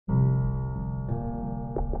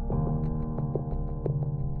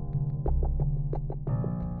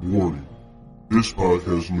Warning: this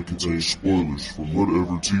podcast may contain spoilers from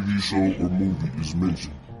whatever TV show or movie is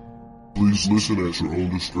mentioned. Please listen at your own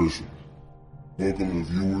discretion. Welcome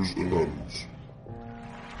to Viewers Anonymous.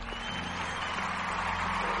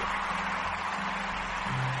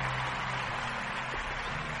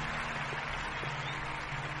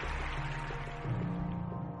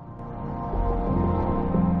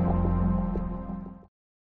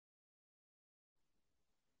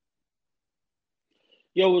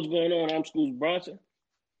 Yo, what's going on? I'm Schools Bronson.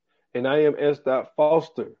 And I am S.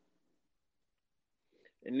 Foster.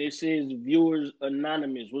 And this is Viewers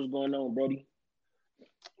Anonymous. What's going on, Brody?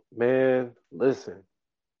 Man, listen.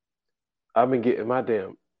 I've been getting my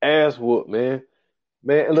damn ass whooped, man.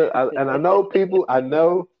 Man, look, I know people, I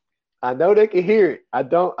know they can hear it. I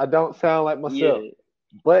don't sound like myself. Yeah.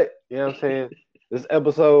 But, you know what I'm saying? This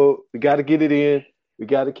episode, we got to get it in. We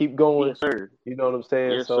got to keep going. Yes, sir. You know what I'm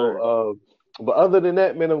saying? Yes, so, but other than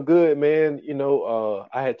that, man, I'm good, man. You know,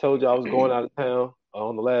 I had told you I was going out of town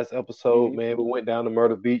on the last episode, man. We went down to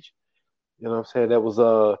Myrtle Beach. You know what I'm saying? That was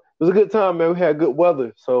it was a good time, man. We had good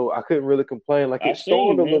weather, so I couldn't really complain. Like it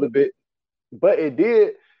stormed a little bit, but it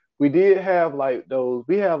did. We did have like those.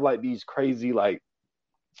 We have like these crazy like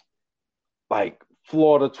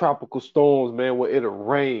Florida tropical storms, man, where it'll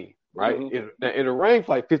rain, right? It'll rain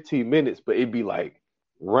for like 15 minutes, but it'd be like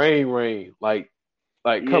rain,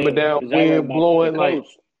 like coming down, wind blowing, like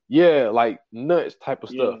like nuts type of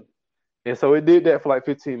stuff. And so it did that for like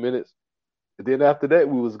 15 minutes. And then after that,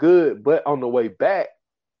 we was good. But on the way back,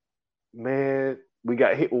 man, we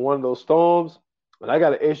got hit with one of those storms. And I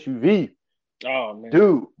got an SUV. Oh, man.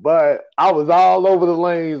 Dude, but I was all over the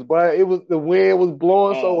lanes, but the wind was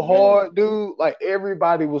blowing so hard, dude. Like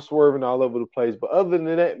everybody was swerving all over the place. But other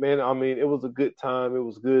than that, man, I mean, it was a good time. It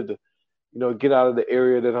was good to, get out of the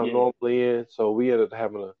area that I'm normally in. So we ended up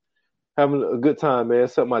having a good time, man.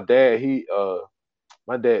 Except my dad,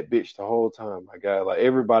 my dad bitched the whole time, my guy. Like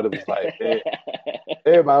everybody was like, man,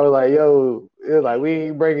 everybody was like, yo, it was like we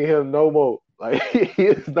ain't bringing him no more. Like he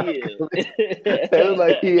is not coming. It was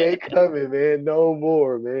like he ain't coming, man, no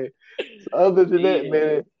more, man. So other than that,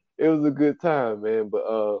 man, it was a good time, man.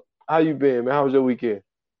 But how you been, man? How was your weekend?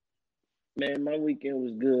 Man, my weekend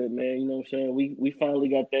was good, man. You know what I'm saying? We finally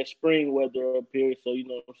got that spring weather up here, so you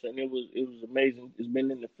know what I'm saying? It was amazing. It's been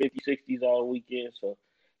in the 50s, 60s all weekend, so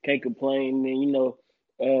can't complain, man.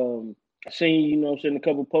 I seen, you know what I'm saying, a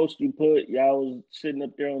couple posts you put. Y'all was sitting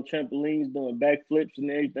up there on trampolines doing backflips and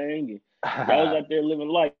everything, and y'all was out there living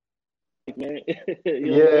life, man. You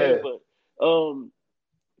know what I'm saying?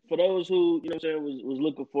 But for those who, you know what I'm saying, was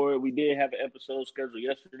looking for it, we did have an episode scheduled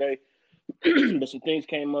yesterday. But some things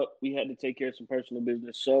came up. We had to take care of some personal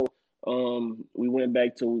business. So we went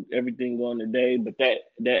back to everything going today. But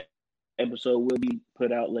that episode will be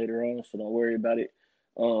put out later on, so don't worry about it.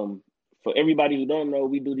 For everybody who don't know,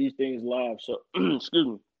 we do these things live. So excuse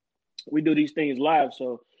me. We do these things live.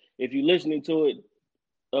 So if you're listening to it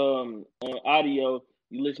on audio,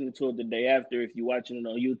 you're listening to it the day after. If you're watching it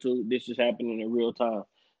on YouTube, this is happening in real time.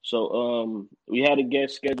 So we had a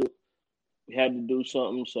guest scheduled. We had to do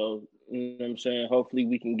something, so you know what I'm saying. Hopefully,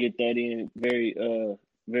 we can get that in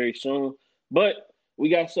very soon. But we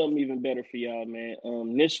got something even better for y'all, man.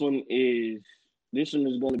 This one is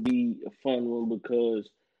going to be a fun one because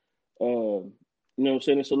you know what I'm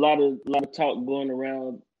saying. It's a lot of talk going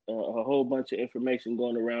around, a whole bunch of information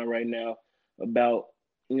going around right now about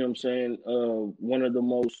you know what I'm saying. One of the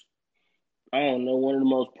most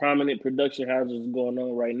prominent production houses going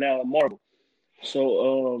on right now, Marvel.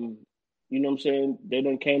 So you know what I'm saying? They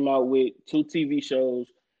done came out with 2 TV shows,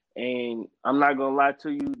 and I'm not gonna lie to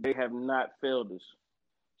you, they have not failed us.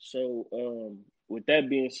 So with that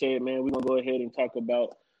being said, man, we're gonna go ahead and talk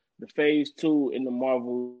about the Phase 2 in the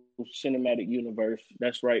Marvel Cinematic Universe.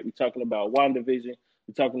 That's right. We're talking about WandaVision.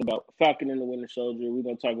 We're talking about Falcon and the Winter Soldier. We're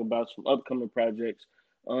gonna talk about some upcoming projects.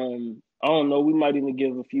 I don't know. We might even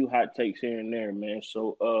give a few hot takes here and there, man.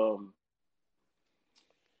 So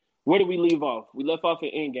where did we leave off? We left off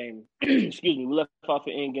at Endgame. Excuse me. We left off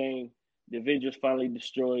at Endgame. The Avengers finally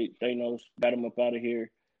destroyed Thanos, got him up out of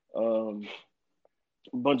here. A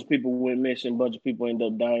bunch of people went missing. A bunch of people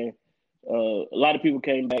ended up dying. A lot of people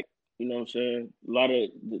came back. You know what I'm saying? A lot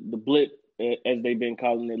of the blip, as they've been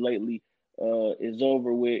calling it lately, is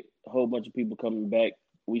over with. A whole bunch of people coming back.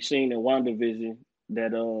 We seen in WandaVision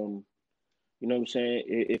that, you know what I'm saying,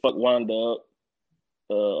 it fucked Wanda up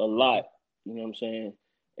a lot. You know what I'm saying?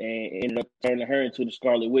 And ended up turning her into the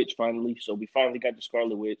Scarlet Witch finally. So we finally got the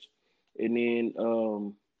Scarlet Witch. And then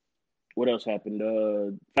what else happened?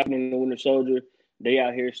 Falcon and the Winter Soldier, they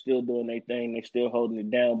out here still doing their thing. They still holding it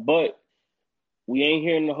down. But we ain't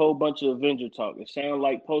hearing a whole bunch of Avenger talk. It sounds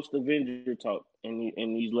like post Avenger talk in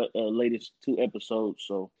these latest 2 episodes.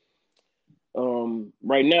 So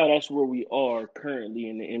right now that's where we are currently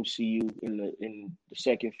in the MCU in the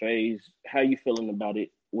second phase. How you feeling about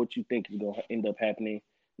it? What you think is gonna end up happening?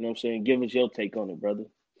 You know what I'm saying? Give us your take on it, brother.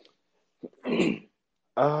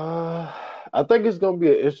 I think it's gonna be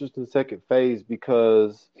an interesting second phase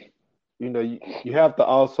because you have to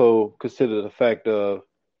also consider the fact of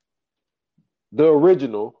the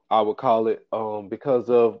original, I would call it, because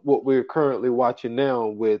of what we're currently watching now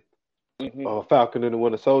with Mm-hmm. Falcon and the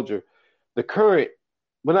Winter Soldier. The current,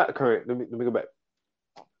 well, not the current. Let me go back.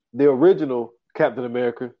 The original Captain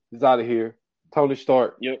America is out of here. Tony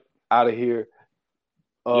Stark, Yep. out of here.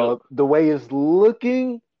 Yep. The way it's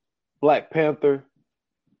looking, Black Panther,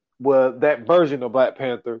 well, that version of Black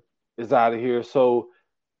Panther is out of here. So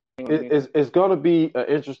it's going to be an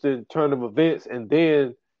interesting turn of events. And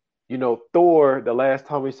then, Thor, the last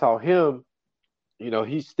time we saw him,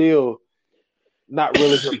 he's still not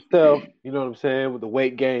really himself. You know what I'm saying, with the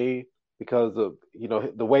weight gain because of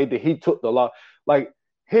the way that he took the law. Like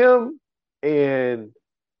him and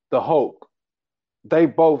the Hulk, they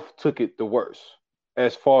both took it the worst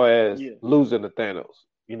as far as Yeah. losing to Thanos.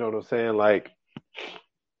 You know what I'm saying? Like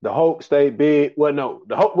the Hulk stayed big. Well, no,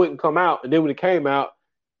 the Hulk wouldn't come out, and then when he came out,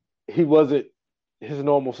 he wasn't his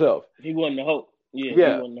normal self. He wasn't the Hulk. Yeah, he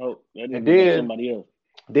Yeah, wasn't the Hulk. That and nigga was somebody else.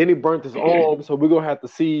 then he burnt his arm. So we're gonna have to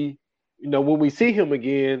see, when we see him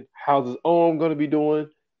again, how's his arm gonna be doing?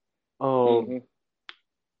 Mm-hmm.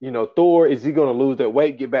 Thor, is he gonna lose that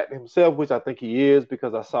weight, get back to himself? Which I think he is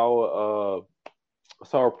because I saw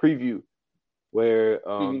a preview where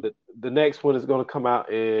the next one is gonna come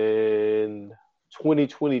out in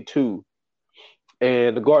 2022,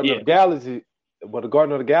 and the Guardian of the Galaxy. Well, the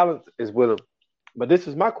Guardian of the Galaxy is with him. But this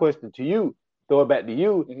is my question to you. Throw it back to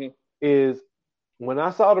you. Is when I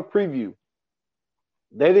saw the preview,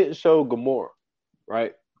 they didn't show Gamora,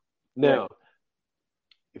 right? Now,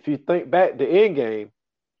 if you think back to Endgame,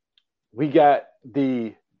 we got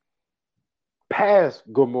the past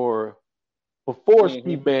Gamora before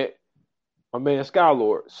she met my man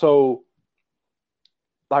Sky-Lord. So,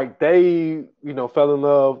 like, they, fell in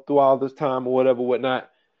love through all this time or whatever, whatnot.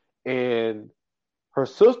 And her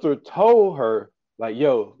sister told her, like,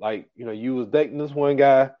 yo, like, you was dating this one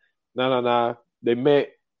guy. Nah. They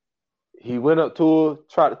met. He went up to her,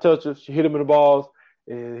 tried to touch her. She hit him in the balls.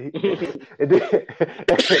 And then,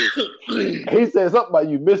 he said something about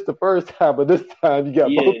you missed the first time, but this time you got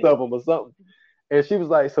both of them or something. And she was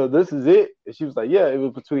like, so this is it? And she was like, yeah, it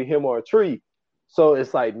was between him or a tree. So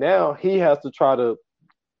it's like now he has to try to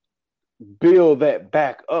build that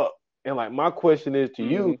back up. And like my question is to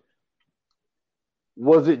you,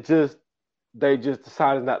 was it just they just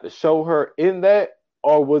decided not to show her in that,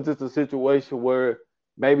 or was this a situation where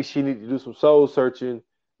maybe she needed to do some soul searching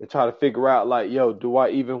and try to figure out, like, yo, do I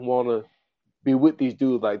even want to be with these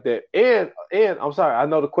dudes like that? And I'm sorry, I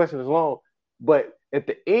know the question is long, but at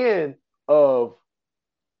the end of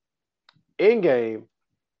Endgame,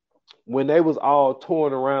 when they was all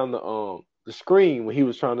touring around the screen, when he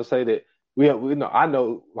was trying to say that I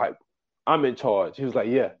know, like, I'm in charge. He was like,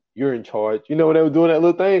 yeah, you're in charge. You know when they were doing that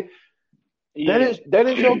little thing? Yeah. That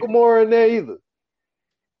didn't show Gamora in there either.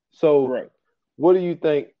 So what do you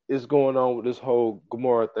think is going on with this whole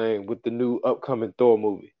Gamora thing with the new upcoming Thor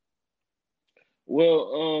movie?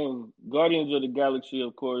 Well, Guardians of the Galaxy,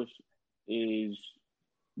 of course, is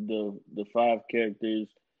the 5 characters: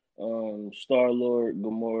 Star-Lord,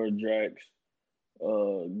 Gamora, Drax,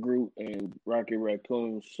 Groot, and Rocket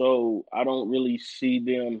Raccoon. So I don't really see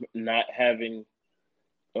them not having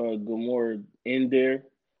Gamora in there.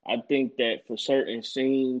 I think that for certain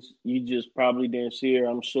scenes, you just probably didn't see her.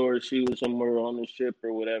 I'm sure she was somewhere on the ship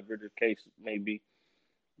or whatever the case may be.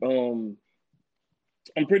 I'm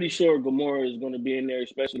pretty sure Gamora is going to be in there,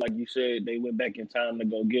 especially like you said, they went back in time to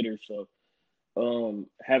go get her. So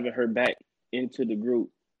having her back into the group,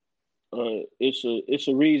 it's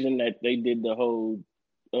a reason that they did the whole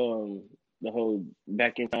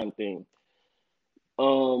back in time thing.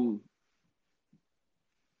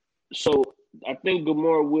 So I think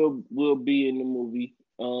Gamora will be in the movie.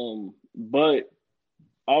 But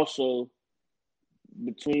also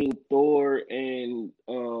between Thor and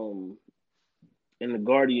the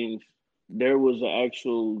Guardians, there was an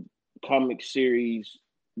actual comic series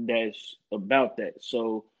that's about that.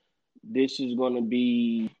 So this is going to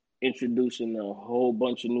be introducing a whole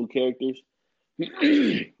bunch of new characters,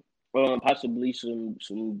 possibly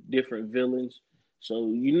some different villains.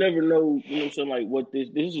 So you never know, you know what I'm saying, like what this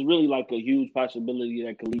is really like a huge possibility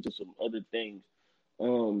that could lead to some other things.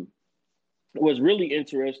 What's really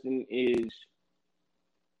interesting is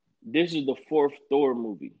this is the fourth Thor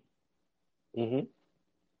movie. Mm-hmm.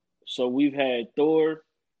 So we've had Thor,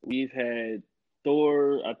 we've had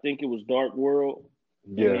Thor. I think it was Dark World,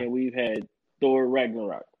 and Yeah. then we've had Thor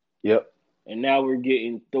Ragnarok, Yep. and now we're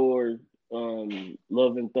getting Thor,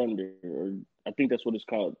 Love and Thunder, or I think that's what it's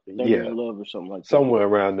called, Thunder Yeah. and Love, or something like that. Somewhere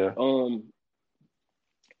around there.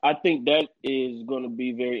 I think that is going to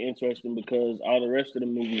be very interesting because all the rest of the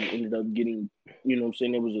movies ended up getting, you know what I'm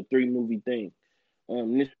saying, it was a 3 movie thing.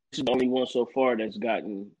 This is the only one so far that's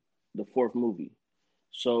gotten the fourth movie.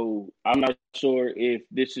 So I'm not sure if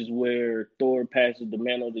this is where Thor passes the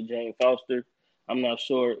mantle to Jane Foster. I'm not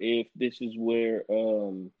sure if this is where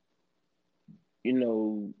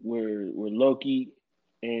where Loki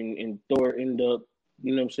and Thor end up,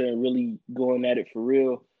 you know what I'm saying, really going at it for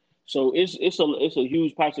real. So it's a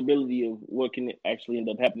huge possibility of what can actually end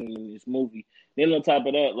up happening in this movie. Then on top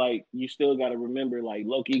of that, like you still got to remember, like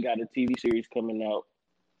Loki got a TV series coming out.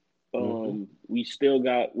 Mm-hmm. We still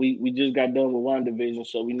got we just got done with WandaVision,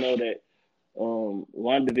 so we know that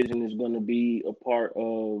WandaVision is going to be a part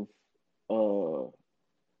of uh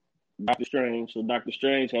Doctor Strange. So Doctor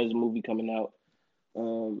Strange has a movie coming out.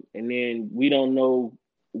 And then we don't know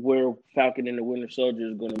where Falcon and the Winter Soldier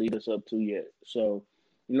is going to lead us up to yet. So,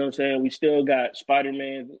 you know what I'm saying? We still got a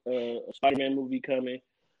Spider-Man movie coming.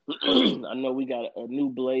 I know we got a new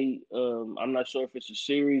Blade. I'm not sure if it's a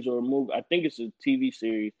series or a movie. I think it's a TV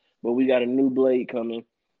series, but we got a new Blade coming.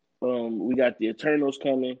 We got the Eternals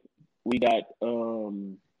coming. We got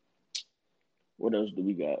what else do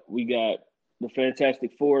we got? We got the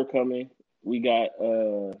Fantastic Four coming. We got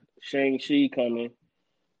Shang-Chi coming.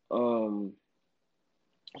 Um,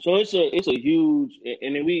 so it's a huge,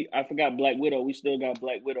 and then I forgot Black Widow. We still got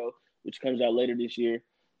Black Widow, which comes out later this year.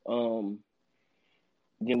 Um,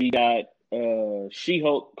 then we got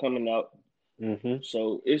She-Hulk coming out. Mm-hmm.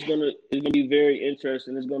 So it's gonna be very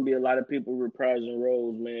interesting. There's gonna be a lot of people reprising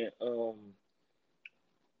roles, man.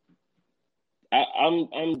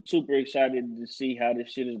 I'm super excited to see how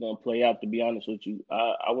this shit is gonna play out. To be honest with you,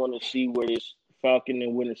 I want to see where this Falcon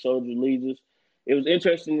and Winter Soldier leads us. It was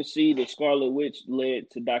interesting to see that Scarlet Witch led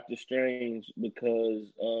to Doctor Strange because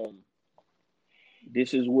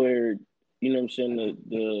this is where, you know what I'm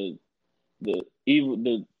saying, the evil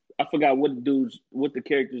the I forgot what the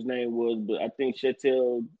character's name was, but I think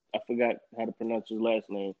Chetel, I forgot how to pronounce his last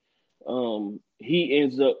name. He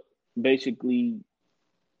ends up basically,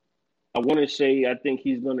 I want to say, I think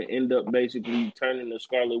he's going to end up basically turning the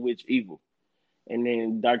Scarlet Witch evil. And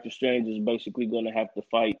then Doctor Strange is basically going to have to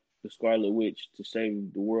fight the Scarlet Witch to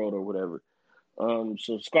save the world or whatever.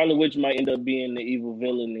 So Scarlet Witch might end up being the evil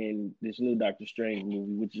villain in this new Doctor Strange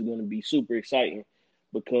movie, which is going to be super exciting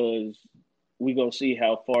because we're going to see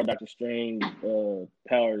how far Doctor Strange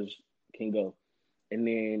powers can go. And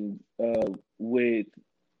then with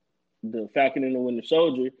the Falcon and the Winter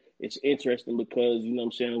Soldier, it's interesting because, you know what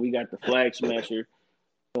I'm saying, we got the Flag Smasher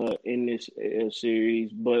in this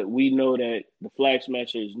series, but we know that the Flag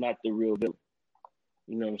Smasher is not the real villain.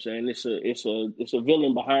 You know what I'm saying? It's a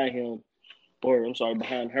villain behind him, or I'm sorry,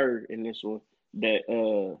 behind her in this one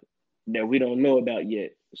that we don't know about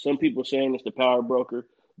yet. Some people saying it's the Power Broker,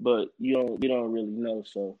 but we don't really know.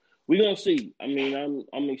 So we're gonna see. I mean,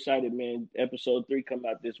 I'm excited, man. Episode 3 come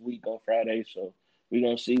out this week on Friday, so we're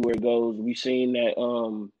gonna see where it goes. We seen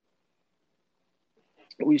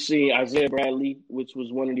Isaiah Bradley, which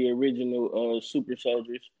was one of the original super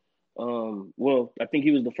soldiers. Well, I think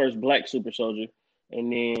he was the first black super soldier,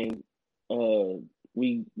 and then we,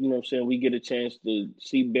 you know what I'm saying, we get a chance to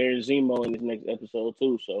see Baron Zemo in this next episode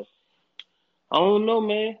too. So I don't know,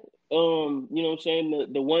 man. You know what I'm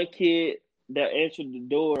saying? The one kid that answered the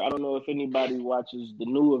door, I don't know if anybody watches the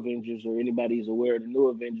new Avengers or anybody's aware of the new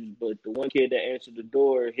Avengers, but the one kid that answered the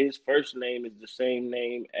door, his first name is the same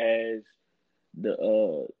name as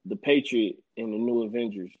the Patriot in the new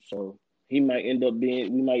Avengers. So we might end up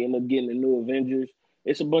getting the new Avengers.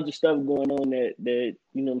 It's a bunch of stuff going on that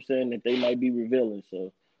you know what I'm saying, that they might be revealing.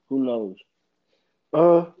 So who knows?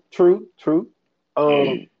 True.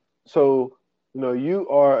 So you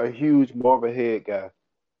are a huge Marvel head guy,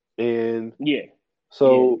 and Yeah, yeah.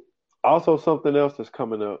 so also something else that's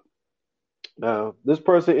coming up. Now, this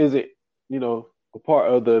person isn't, a part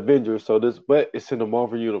of the Avengers, but it's in the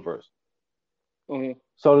Marvel universe. Mm-hmm.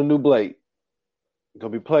 So the new Blade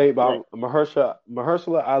gonna be played by Right.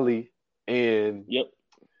 Mahershala Ali, and Yep.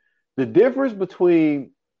 the difference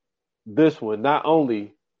between this one, not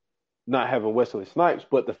only not having Wesley Snipes,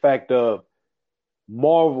 but the fact of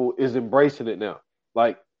Marvel is embracing it now.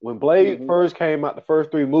 Like when Blade Mm-hmm. first came out, the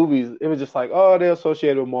first 3 movies, it was just like, oh, they're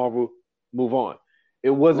associated with Marvel, move on.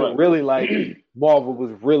 It wasn't Right. really like Marvel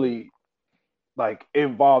was really like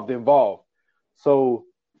involved. So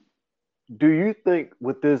do you think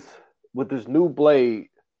with this new Blade,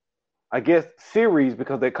 I guess series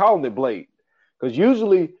because they're calling it Blade, because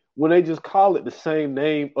usually when they just call it the same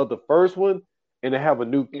name of the first one and they have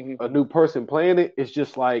Hmm. a new person playing it, it's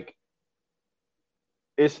just like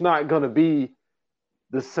it's not gonna be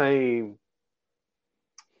the same.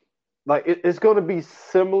 Like it's gonna be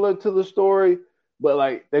similar to the story, but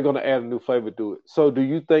like they're gonna add a new flavor to it. So do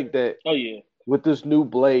you think that Oh yeah. with this new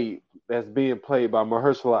Blade that's being played by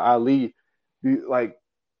Mahershala Ali, like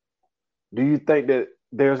do you think that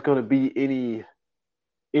there's gonna be any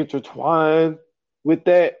intertwined with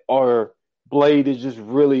that, or Blade is just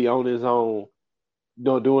really on his own,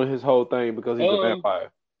 doing his whole thing because he's a Um.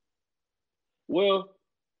 vampire? Well.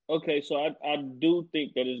 Okay. So I do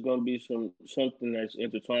think that it's going to be something that's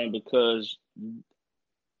intertwined because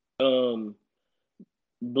um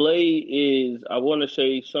Blade is, I want to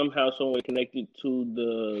say, somehow somewhere connected to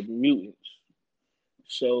the mutants.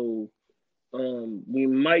 So we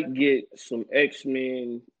might get some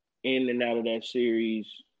X-Men in and out of that series.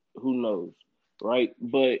 Who knows, right?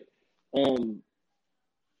 But um,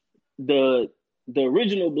 the the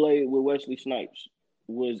original Blade with Wesley Snipes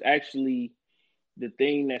was actually the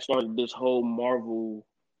thing that started this whole Marvel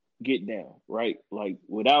get down, right? Like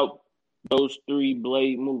without those three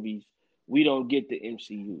Blade movies, we don't get the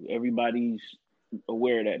MCU. Everybody's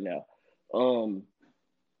aware of that now. Um,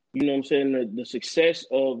 you know what I'm saying? The success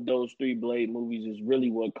of those three Blade movies is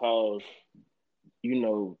really what caused,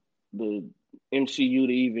 the MCU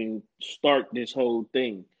to even start this whole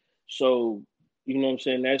thing. So, you know what I'm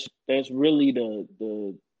saying? That's really the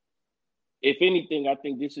if anything, I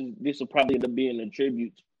think this will probably end up being a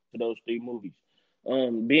tribute to those three movies.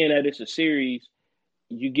 Being that it's a series,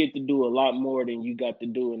 you get to do a lot more than you got to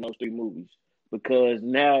do in those three movies because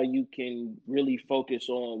now you can really focus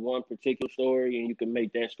on one particular story and you can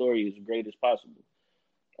make that story as great as possible.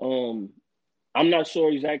 Um, I'm not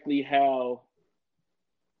sure exactly how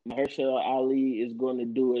Mahershala Ali is going to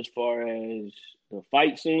do as far as the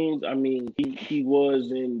fight scenes. I mean, he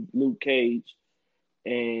was in Luke Cage,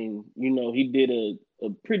 and he did a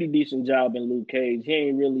pretty decent job in Luke Cage. He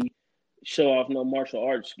ain't really show off no martial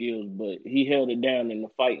arts skills, but he held it down in the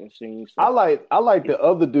fighting scene. So I like the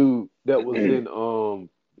other dude that was in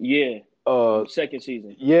yeah, uh second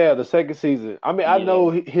season. yeah, the second season. I mean, I Yeah, know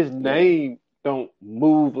his yeah, name don't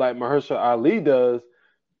move like Mahershala Ali does,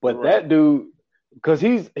 but right. that dude, because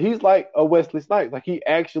he's like a Wesley Snipes, like he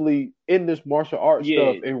actually in this martial arts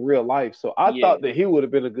stuff Yeah, in real life. So I yeah, thought that he would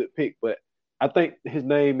have been a good pick, but I think his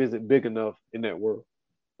name isn't big enough in that world.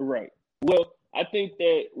 right. Well, I think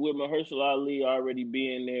that with Mahershala Ali already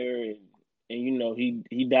being there, and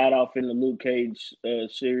he died off in the Luke Cage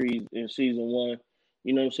series in season one.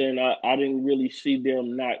 You know what I'm saying? I didn't really see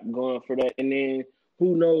them not going for that. And then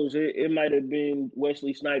who knows? It might have been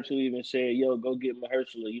Wesley Snipes who even said, "Yo, go get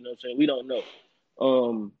Mahershala." You know what I'm saying? We don't know.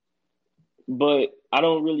 Um, but I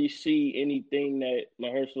don't really see anything that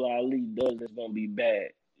Mahershala Ali does that's gonna be bad.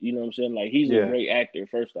 You know what I'm saying? Like he's a Yeah, great actor,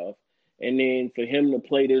 first off, and then for him to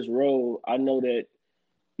play this role, I know that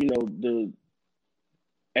the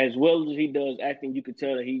as well as he does acting, you could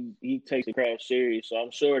tell that he takes the craft serious. So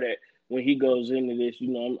I'm sure that when he goes into this,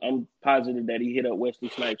 I'm positive that he hit up Wesley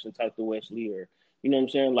Snipes and talked to Wesley, or you know what I'm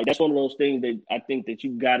saying. Like that's one of those things that I think that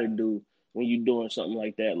you got to do when you're doing something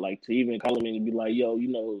like that. Like to even call him in and be like, "Yo,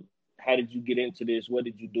 how did you get into this? What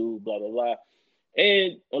did you do? Blah blah blah."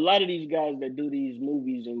 And a lot of these guys that do these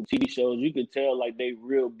movies and TV shows, you could tell like they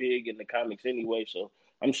real big in the comics anyway. So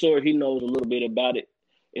I'm sure he knows a little bit about it.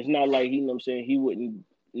 It's not like you know what I'm saying he wouldn't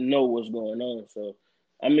know what's going on. So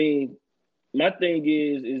I mean, my thing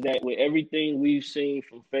is that with everything we've seen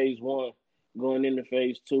from phase one going into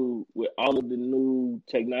phase two, with all of the new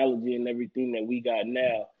technology and everything that we got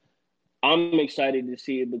now, I'm excited to see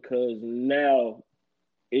it because now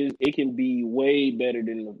it can be way better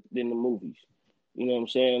than the movies. You know what I'm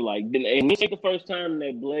saying? Like, and this ain't the first time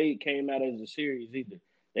that Blade came out as a series either.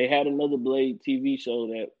 They had another Blade TV show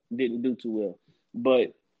that didn't do too well,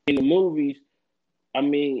 but in the movies, I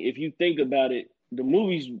mean, if you think about it, the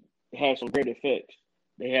movies had some great effects.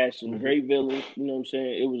 They had some hmm great villains. You know what I'm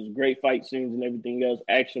saying? It was great fight scenes and everything else.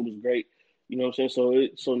 Action was great. You know what I'm saying?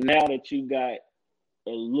 So now that you got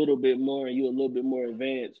a little bit more and you're a little bit more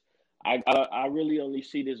advanced, I really only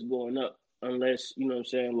see this going up unless you know what I'm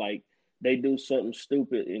saying, like they do something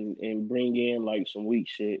stupid and bring in like some weak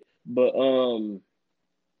shit. But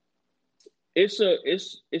it's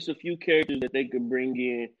a few characters that they could bring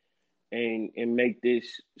in and make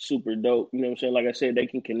this super dope. You know what I'm saying? Like I said, they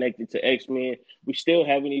can connect it to X-Men. We still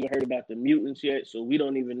haven't even heard about the mutants yet, so we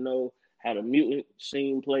don't even know how the mutant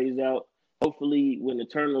scene plays out. hopefully when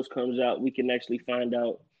Eternals comes out, we can actually find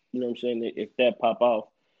out, you know what I'm saying, if that pop off.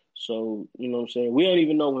 So, you know what I'm saying? We don't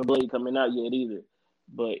even know when Blade coming out yet either.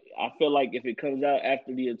 But I feel like if it comes out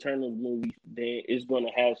after the Eternals movie, then it's going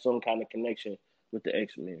to have some kind of connection with the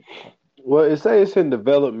X-Men. Well, it says it's in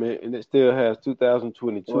development and it still has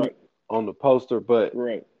 2022 Right. on the poster, but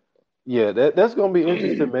Right. yeah, that's gonna be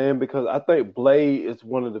interesting, man, because I think Blade is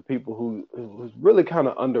one of the people who's really kind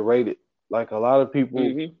of underrated. Like a lot of people,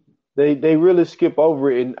 Mm-hmm. they really skip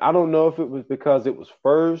over it, and I don't know if it was because it was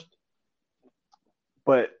first,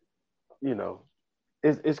 but you know,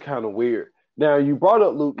 it's kind of weird. Now you brought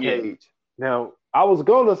up Luke Yeah. Cage. Now I was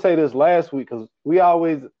gonna say this last week because we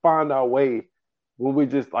always find our way when we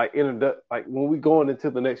just like like when we going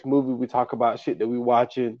into the next movie, we talk about shit that we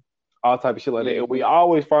watching, all type of shit like that, and we Mm-hmm.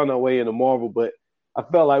 always find our way into Marvel. But I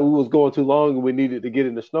felt like we was going too long and we needed to get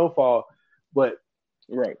into Snowfall. But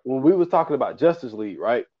Right. when we was talking about Justice League,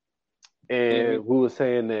 right, Mm-hmm. and we were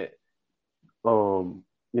saying that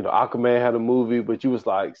Aquaman had a movie, but you was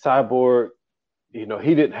like Cyborg, he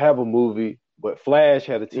didn't have a movie, but Flash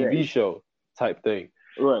had a TV Right. show type thing.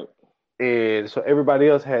 Right. And so everybody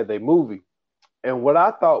else had their movie. And what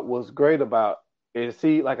I thought was great about it,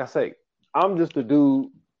 see, like I say, I'm just a dude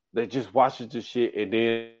that just watches this shit and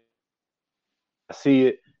then I see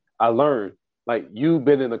it, I learn. Like you've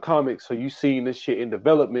been in the comics, so you seen this shit in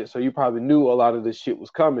development, so you probably knew a lot of this shit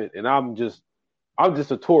was coming. And I'm just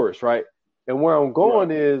a tourist, right? And where I'm Right.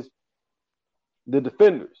 going is the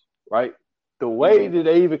Defenders, right? The way Mm-hmm. that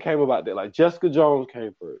they even came about that, like Jessica Jones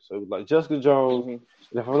came first. So it was like Jessica Jones, Mm-hmm.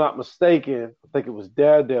 and if I'm not mistaken, I think it was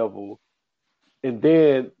Daredevil, and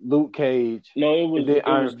then Luke Cage, No, it and was then it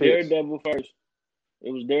Iron was Fist. Daredevil first.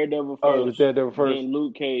 It was Daredevil Oh, it was first, Daredevil first. then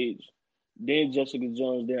Luke Cage, then Jessica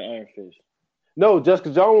Jones, then Iron Fist. No, Jessica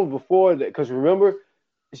Jones before that, because remember,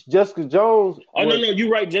 Jessica Jones Oh no, was no, you're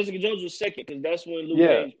right. Jessica Jones was second because that's when Luke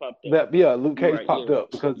yeah, Cage popped up. yeah, Luke You're Cage right. popped Yeah,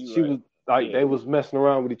 up because you're she right. was like Yeah, they was messing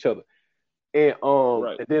around with each other. And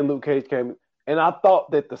right. and then Luke Cage came, and I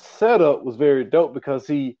thought that the setup was very dope because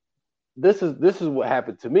this is what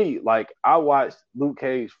happened to me. Like I watched Luke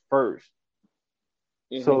Cage first,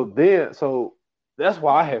 Mm-hmm. so that's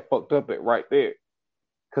why I had fucked up at right there.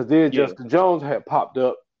 Because then Yeah. Jessica Jones had popped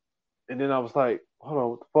up, and then I was like, hold on,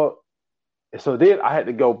 what the fuck? And so then I had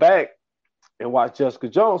to go back and watch Jessica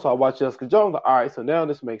Jones. So I watched Jessica Jones. Like, all right, so now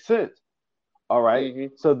this makes sense. All right.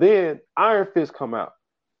 Mm-hmm. So then Iron Fist come out.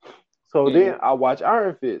 So then Mm-hmm. I watch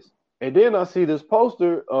Iron Fist. And then I see this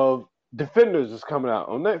poster of Defenders is coming out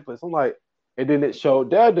on Netflix. I'm like, and then it showed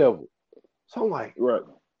Daredevil. So I'm like, Right.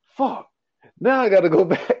 fuck. Now I gotta go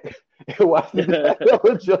back and watch the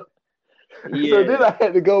Daredevil show. So Yeah. then I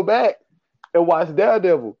had to go back and watch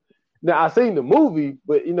Daredevil. Now I seen the movie,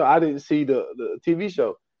 but I didn't see the TV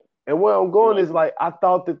show. And where I'm going Right. is like I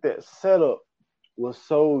thought that setup was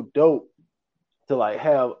so dope to like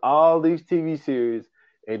have all these TV series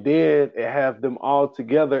and then have them all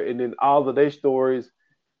together and then all of their stories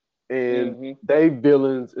and Mm-hmm. they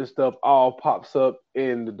villains and stuff all pops up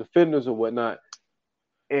in the Defenders or whatnot.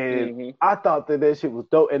 And Mm-hmm. I thought that shit was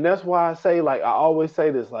dope. And that's why I say, like, I always say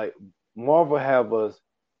this, like, Marvel have us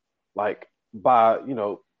like by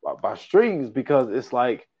strings because it's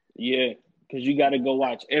like, Yeah. Because you got to go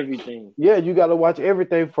watch everything. yeah, you got to watch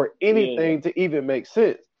everything for Yeah. anything to even make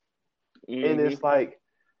sense. And Mm-hmm. it's like,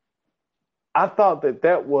 I thought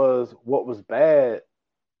that was what was bad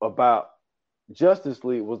about Justice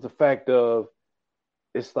League was the fact of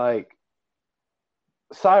it's like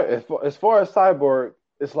as far as Cyborg,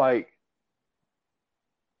 it's like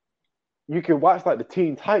you can watch like the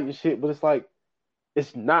Teen Titans shit, but it's like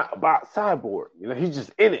it's not about Cyborg. He's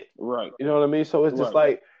just in it. Right. You know what I mean? So it's just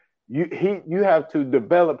Right. like you have to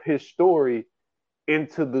develop his story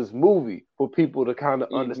into this movie for people to kind of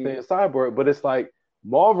Mm-hmm. understand Cyborg. But it's like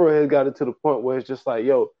Marvel has got it to the point where it's just like,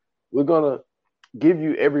 yo, we're gonna give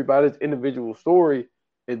you everybody's individual story,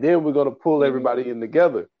 and then we're gonna pull Mm-hmm. everybody in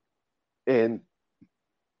together. And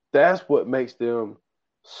that's what makes them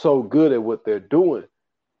so good at what they're doing.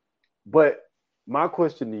 But my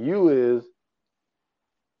question to you is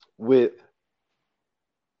with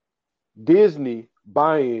Disney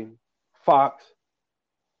buying Fox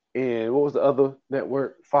and what was the other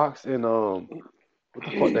network? Fox and what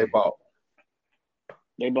the fuck they bought?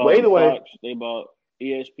 They Well, bought anyway, Fox. They bought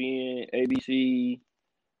ESPN, ABC.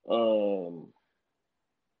 Um.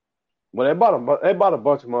 well they bought a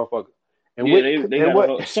bunch of motherfuckers. And Yeah. what They and got a what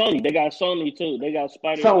whole Sony. They got Sony too. They got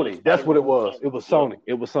Sony, that's Spider what Man it on was. It Sony. was Yeah. Sony.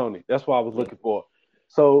 It was Sony. That's what I was Yeah. looking for.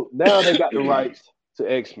 So now they got the rights to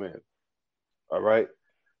X-Men. All right.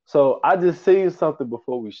 So I just seen something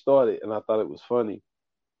before we started and I thought it was funny.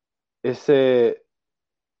 It said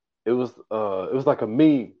it was like a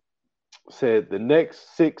meme said the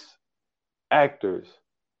next six actors,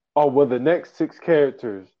 or well, the next six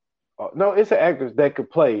characters. No, it's the actors that could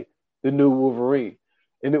play the new Wolverine,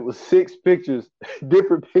 and it was six pictures,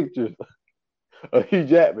 different pictures of Hugh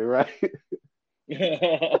Jackman, right?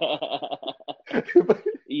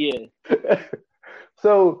 Yeah.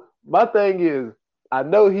 So my thing is, I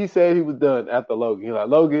know he said he was done after Logan. He's like,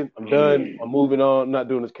 Logan, I'm done. I'm moving on. I'm not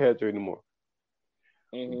doing this character anymore.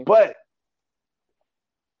 Mm-hmm. But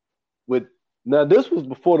with now, this was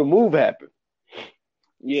before the move happened.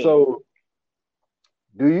 Yeah. So,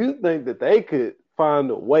 do you think that they could find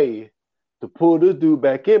a way to pull this dude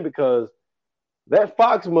back in because that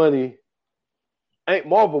Fox money ain't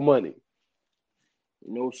Marvel money?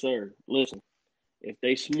 No, sir. Listen, if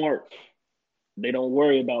they smart, they don't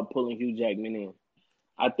worry about pulling Hugh Jackman in.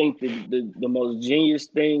 I think the most genius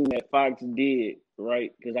thing that Fox did,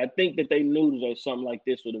 right? Because I think that they knew that something like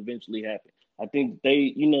this would eventually happen. I think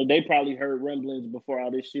they probably heard rumblings before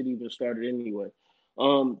all this shit even started anyway.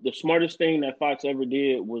 The smartest thing that Fox ever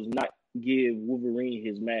did was not give Wolverine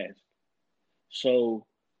his mask. So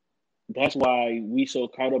that's why we so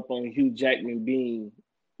caught up on Hugh Jackman being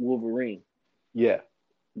Wolverine. Yeah.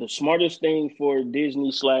 The smartest thing for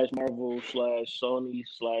Disney slash Marvel slash Sony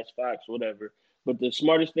slash Fox, whatever. But the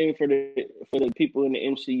smartest thing for the people in the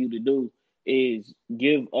MCU to do is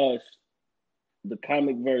give us the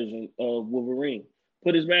comic version of Wolverine.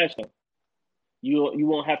 Put his mask on. You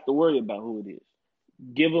won't have to worry about who it is.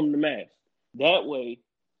 Give him the mask. That way,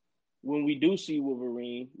 when we do see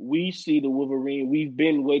Wolverine, we see the Wolverine we've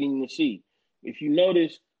been waiting to see. If you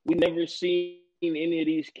notice, we never seen any of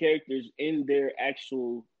these characters in their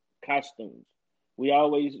actual costumes. We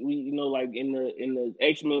like in the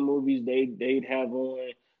X-Men movies, they'd have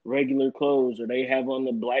on regular clothes or they have on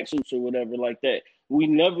the black suits or whatever like that. We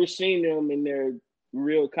never seen them in their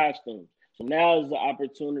real costumes. So now is the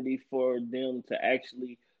opportunity for them to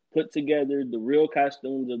actually put together the real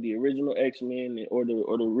costumes of the original X-Men or the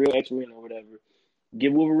real X-Men or whatever.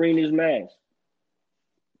 Give Wolverine his mask.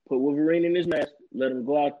 Put Wolverine in his mask. Let him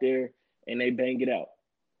go out there and they bang it out.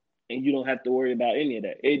 And you don't have to worry about any of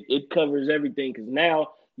that. It covers everything because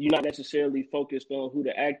now you're not necessarily focused on who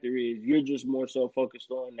the actor is. You're just more so focused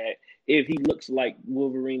on that if he looks like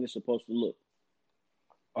Wolverine is supposed to look.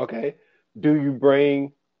 Okay. Do you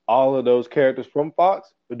bring all of those characters from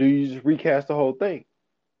Fox, or do you just recast the whole thing?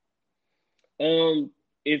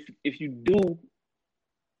 If you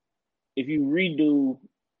redo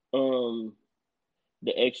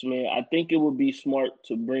the X-Men, I think it would be smart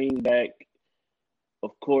to bring back,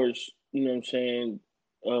 of course, you know what I'm saying,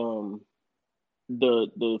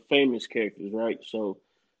 the famous characters, right? So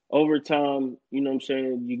over time, you know what I'm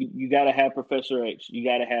saying, you gotta have Professor X, you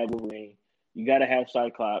gotta have Wolverine, you gotta have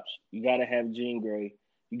Cyclops, you gotta have Jean Grey,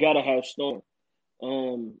 you gotta have Storm.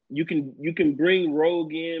 You can bring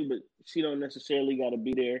Rogue in, but she don't necessarily gotta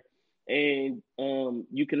be there. And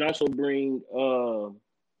you can also bring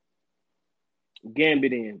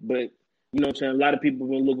Gambit in, but you know what I'm saying. A lot of people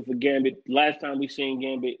have been looking for Gambit. Last time we seen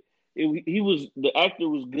Gambit, the actor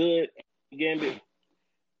was good. Gambit,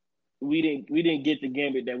 we didn't get the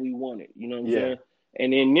Gambit that we wanted. You know what I'm Yeah. saying.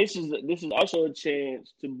 And then this is also a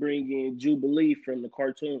chance to bring in Jubilee from the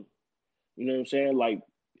cartoon. You know what I'm saying? Like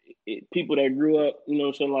people that grew up, you know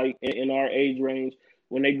what I'm saying, like in our age range,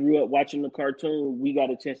 when they grew up watching the cartoon, we got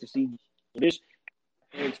a chance to see this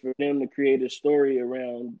chance for them to create a story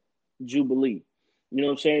around Jubilee. You know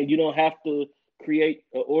what I'm saying? You don't have to create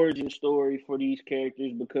an origin story for these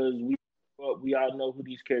characters because we all know who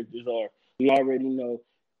these characters are. We already know.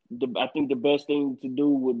 I think the best thing to do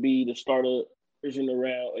would be to start a version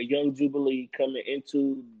around a young Jubilee coming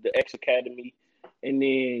into the X Academy, and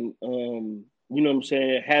then you know what I'm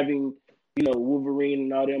saying, having Wolverine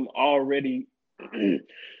and all them already,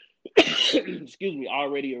 excuse me,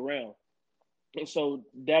 already around. And so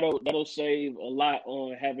that'll save a lot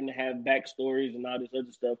on having to have backstories and all this other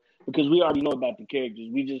stuff because we already know about the characters.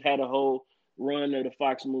 We just had a whole run of the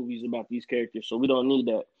Fox movies about these characters, so we don't need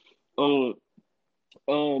that. Um,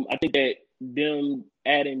 I think that them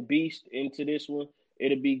adding Beast into this one,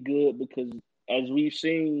 it'll be good because as we've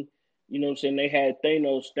seen, you know what I'm saying, they had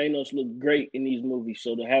Thanos. Thanos looked great in these movies.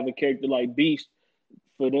 So to have a character like Beast,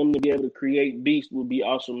 for them to be able to create Beast would be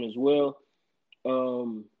awesome as well.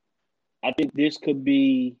 Um, I think this could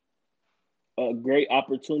be a great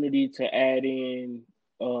opportunity to add in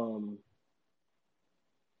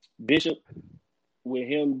Bishop with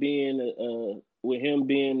him being a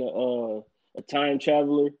time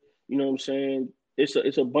traveler. You know what I'm saying? It's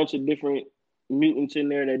a bunch of different mutants in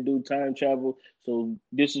there that do time travel. So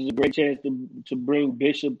this is a great chance to bring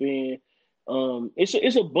Bishop in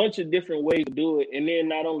It's a bunch of different ways to do it, and then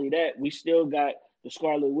not only that, we still got the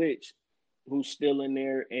Scarlet Witch, who's still in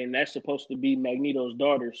there, and that's supposed to be Magneto's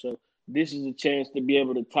daughter. So this is a chance to be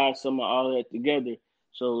able to tie some of all that together.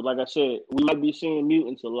 So, like I said, we might be seeing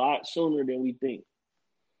mutants a lot sooner than we think.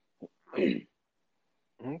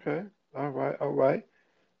 Okay. All right. All right.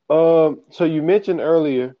 So you mentioned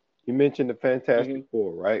earlier, you mentioned the Fantastic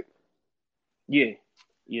Four, right? Yeah.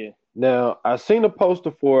 Yeah. Now I seen a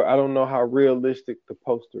poster for it. I don't know how realistic the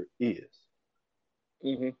poster is,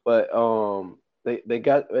 but they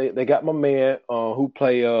got my man who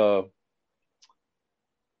play the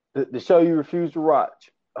show you refuse to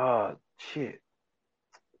watch. Shit.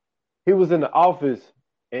 He was in The Office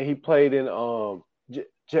and he played in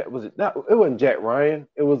was it not? It wasn't Jack Ryan.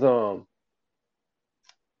 It was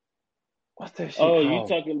what's that shit Oh, you called?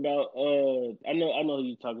 talking about? I know who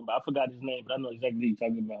you talking about. I forgot his name, but I know exactly who you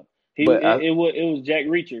talking about. But It was Jack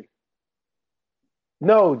Reacher.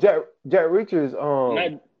 no, Jack Reacher's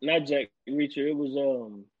Not Jack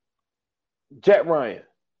Reacher. Jack Ryan.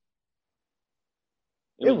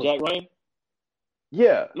 It It was was Jack Ryan.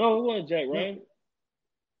 yeah. No, it wasn't Jack No, Ryan.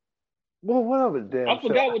 well, whatever damn I show.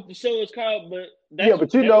 forgot what the show is called, but Yeah,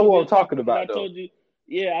 but you that know was who I'm the talking when I about though. told you.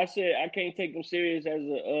 Yeah, I said I can't take him serious as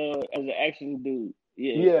an action dude.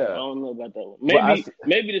 Yeah, I Yeah, don't know about that one. but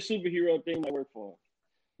Maybe the superhero thing might work for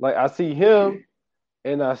I see him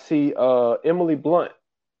and I see Emily Blunt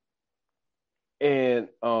and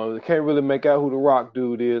I can't really make out who the Rock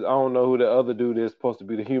dude is. I don't know who the other dude is supposed to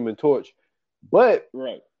be the Human Torch, but him.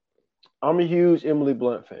 Right. I'm a huge Emily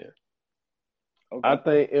Blunt fan. I Okay.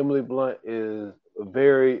 think Emily Blunt is a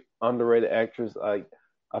very underrated actress. I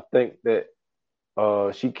think that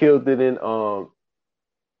she killed it in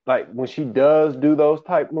like when she does do those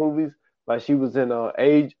type movies. Like she was in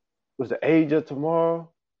Age was the Age of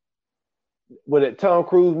Tomorrow with that Tom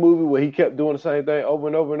Cruise movie where he kept doing the same thing over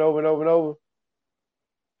and over and over and over and over.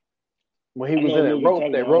 When he I was know in what movie you're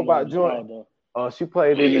talking that about. I don't know what robot it's joint, called though. she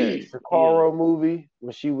played in that Yeah. Sakara movie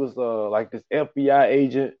when she was like this FBI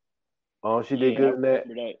agent. She did Yeah, good I in that.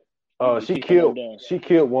 remember that. He be She kicking them down.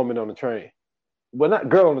 killed woman on the train. Well, not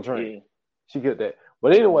girl on the train. Yeah. She killed that.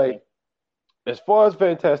 But anyway, Okay. as far as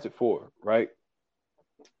Fantastic Four, right?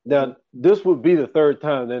 hmm Now, this would be the third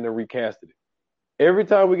time then they recasted it. Every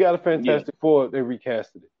time we got a Yeah. Fantastic Four, they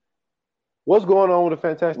recasted it. What's going on with the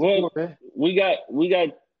Fantastic Well, Four, man? we got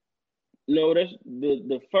no. That's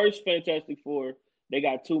the first Fantastic Four. They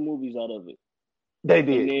got two movies out of it, They and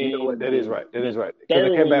did. You know what? then That is right. That the is right. Because they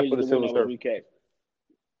third came one back is for the the one Silver that was Surfer. recast.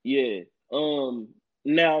 Yeah.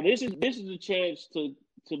 Now this is a chance to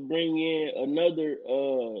bring in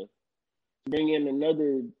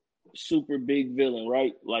another super big villain,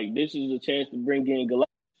 right? Like this is a chance to bring in Galactus.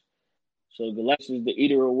 So Galactus is the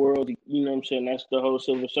eater of worlds. You know what I'm saying? That's the whole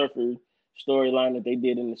Silver Surfer storyline that they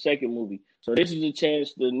did in the second movie. So this is a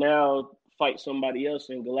chance to now fight somebody else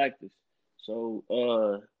in Galactus. So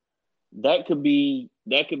that could be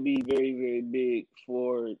very very big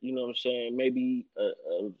for you know what I'm saying maybe a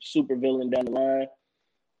super villain down the line.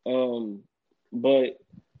 But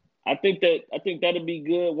I think that'll be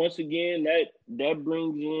good. Once again, that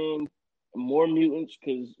brings in more mutants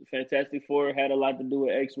because Fantastic Four had a lot to do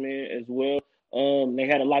with X-Men as well. They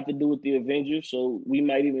had a lot to do with the Avengers, so we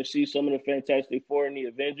might even see some of the Fantastic Four in the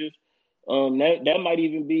Avengers. That might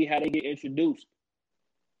even be how they get introduced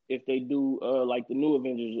if they do like the new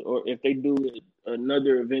Avengers or if they do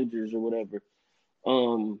another Avengers or whatever.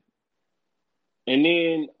 Um, and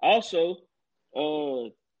then also, uh,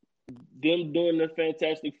 them doing the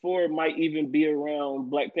Fantastic Four might even be around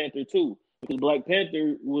Black Panther too, because Black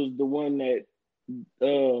Panther was the one that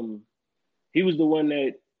um he was the one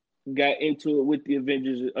that got into it with the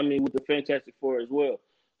Avengers. I mean, with the Fantastic Four as well.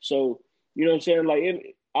 So you know what I'm saying?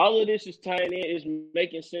 Like all of this is tying in, is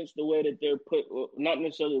making sense the way that they're not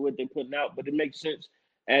necessarily what they're putting out, but it makes sense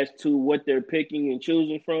as to what they're picking and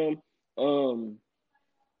choosing from. Um,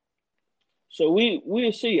 so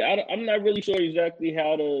we'll see. I'm not really sure exactly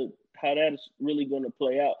how that's really going to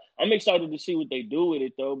play out. I'm excited to see what they do with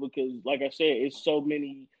it though, because like I said, it's so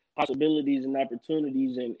many possibilities and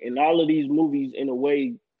opportunities, and all of these movies in a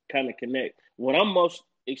way kind of connect. What I'm most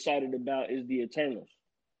excited about is the Eternals,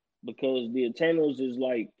 because the Eternals is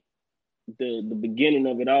like the beginning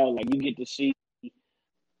of it all. Like you get to see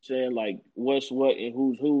saying like what's what and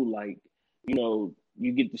who's who. Like you know,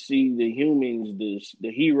 you get to see the humans,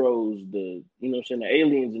 the heroes, the you know what I'm saying, the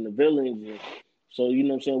aliens and the villains. And so you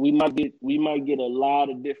know what I'm saying, we might get a lot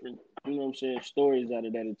of different you know what I'm saying stories out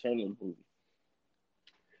of that Eternals movie.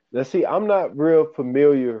 Now, see, I'm not real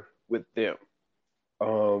familiar with them.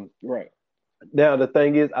 Um, Right. Now, the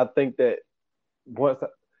thing is, I think that once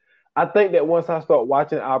I think that once I start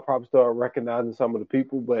watching, I'll probably start recognizing some of the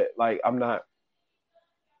people, but like I'm not,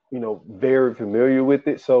 very familiar with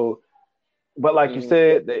it. So, but like you Mm-hmm.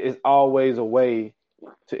 said, there is always a way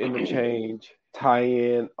to interchange, tie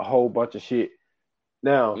in a whole bunch of shit.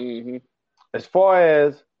 Now, Mm-hmm. as far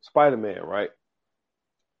as Spider-Man, right?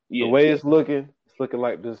 The Yeah. way it's looking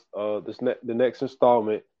like the next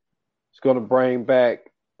installment is going to bring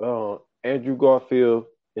back Andrew Garfield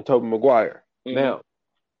and Tobey Maguire. Mm-hmm. Now,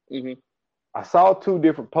 Mm-hmm. I saw two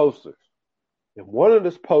different posters, and one of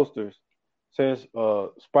those posters says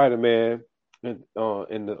Spider-Man in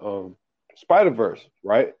the Spider-Verse,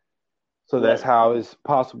 right? So that's Right. how it's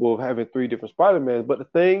possible of having three different Spider-Mans. But the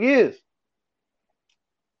thing is,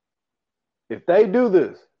 if they do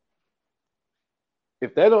this,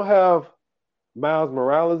 if they don't have Miles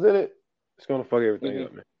Morales in it, it's gonna fuck everything Mm-hmm.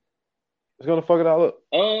 up, man. It's gonna fuck it all up.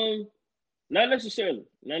 Not necessarily.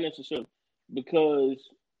 Not necessarily. Because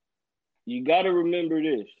you got to remember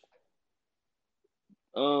this.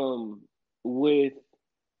 Um, with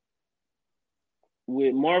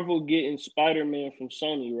Marvel getting Spider-Man from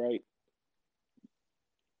Sony, right?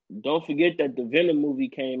 Don't forget that the Venom movie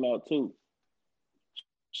came out too.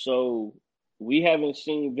 So we haven't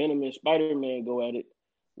seen Venom and Spider-Man go at it.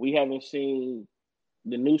 We haven't seen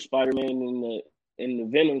the new Spider-Man in the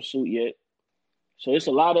Venom suit yet. So it's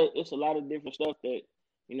a lot of different stuff that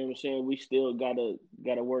what I'm saying. We still gotta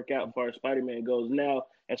work out as far as Spider-Man goes. Now,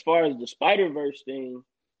 as far as the Spider-Verse thing,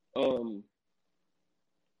 um,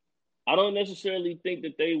 I don't necessarily think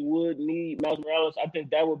that they would need Miles Morales. I think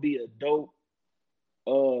uh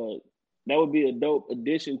that would be a dope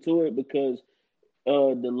addition to it because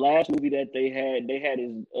the last movie that they had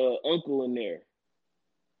his uncle in there.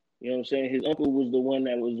 You know what I'm saying? His uncle was the one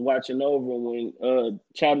that was watching over when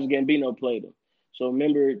Childish Gambino played him. So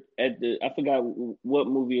remember I forgot what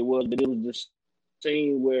movie it was, but it was the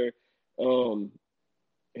scene where um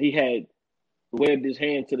he had webbed his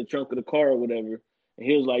hand to the trunk of the car or whatever, and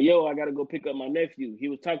he was like, "Yo, I gotta go pick up my nephew." He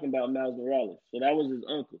was talking about Miles Morales, so that was his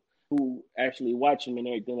uncle who actually watched him and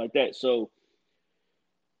everything like that. So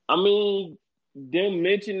I mean, them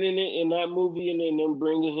mentioning it in that movie and then them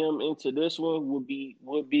bringing him into this one would be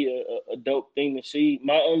a dope thing to see.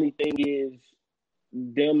 My only thing is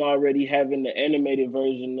them already having the animated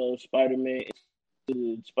version of Spider-Man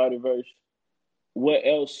into the Spider-Verse. What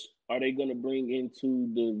else are they going to bring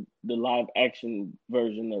into the live action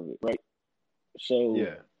version of it, right? So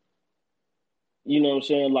Yeah, you know what I'm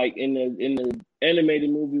saying? Like in the animated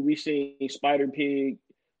movie, we seen Spider Pig,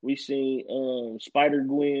 we seen Spider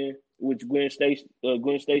Gwen, which Gwen Stacy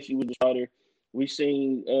was the spider. We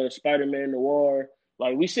seen Spider Man Noir.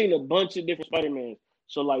 Like we seen a bunch of different Spider Mans.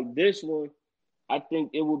 So like this one, I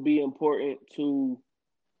think it would be important to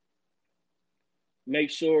make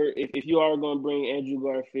sure if you are going to bring Andrew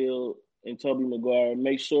Garfield and Tobey Maguire,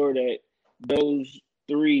 make sure that those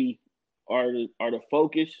three are the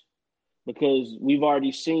focus because we've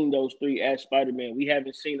already seen those three as Spider-Man. We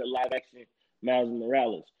haven't seen a live action Miles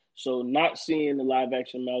Morales. So not seeing the live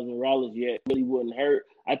action Miles Morales yet really wouldn't hurt.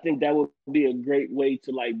 I think that would be a great way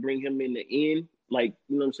to like bring him in the end. Like,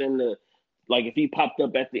 you know what I'm saying? Like if he popped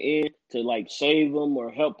up at the end to like save them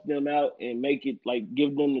or help them out and make it like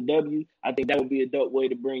give them the W, I think that would be a dope way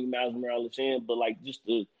to bring Miles Morales in. But like just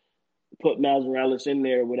to put Miles Morales in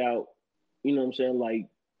there without, you know what I'm saying, like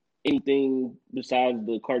anything besides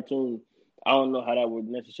the cartoon, I don't know how that would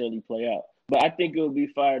necessarily play out. But I think it would be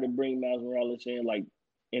fire to bring Miles Morales in, like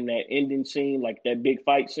in that ending scene, like that big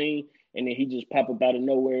fight scene, and then he just pop up out of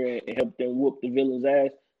nowhere and help them whoop the villain's ass.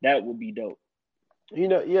 That would be dope.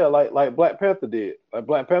 yeah, like Black Panther did. Like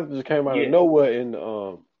Black Panther just came out of Yeah, nowhere in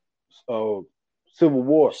uh Civil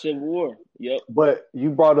War. Civil War. Yep. But you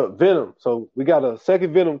brought up Venom, so we got a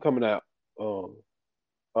second Venom coming out.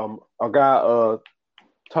 Our guy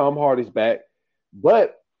Tom Hardy's back,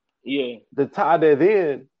 but Yeah. to tie that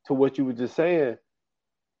in to what you were just saying,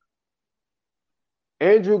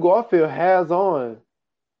 Andrew Garfield has on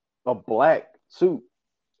a black suit,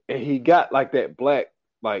 and he got like that black,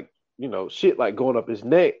 like shit, like going up his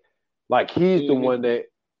neck, like he's the Hmm. one that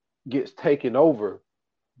gets taken over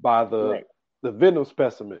by the Right. the Venom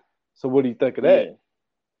specimen. So what do you think of that? Yeah.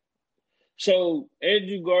 So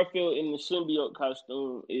Andrew Garfield in the symbiote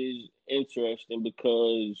costume is interesting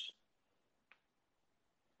because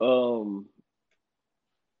um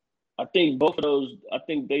I think both of those I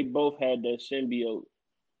think they both had that symbiote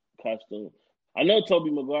costume. I know Tobey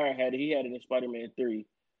Maguire had it. He had it in Spider Man 3.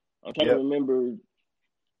 I'm trying to Yep. remember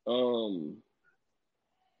um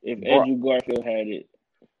if Bro, Andrew Garfield had it.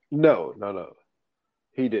 no,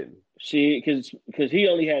 he didn't. See, because he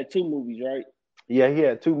only had two movies, right? Yeah, he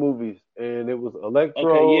had two movies, and it was Okay,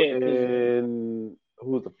 Electro yeah, cause and who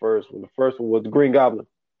was the first one? The first one was the Green Goblin.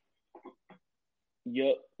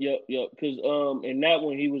 yep. Cause in that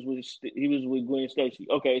one he was with Gwen Stacy.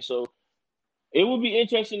 Okay, so it would be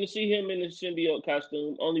interesting to see him in the symbiote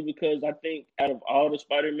costume, only because I think out of all the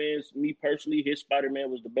Spider-Mans, me personally, his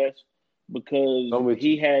Spider-Man was the best because I'm with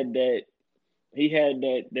you. he had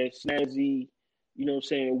that snazzy, you know what I'm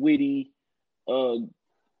saying, witty, uh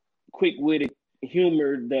quick-witted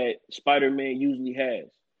humor that Spider-Man usually has.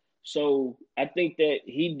 So I think that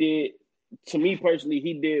he did, to me personally,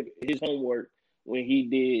 he did his homework when he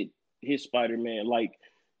did his Spider-Man. Like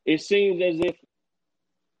it seems as if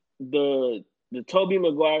the Tobey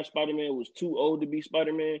Maguire Spider-Man was too old to be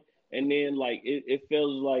Spider-Man, and then like it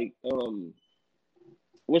feels like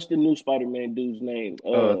what's the new Spider-Man dude's name?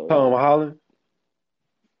 Tom Holland.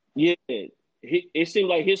 Yeah, it seemed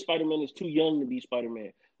like his Spider Man is too young to be Spider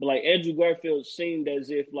Man. But like Andrew Garfield seemed as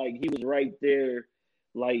if like he was right there,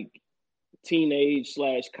 like teenage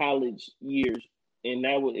slash college years, and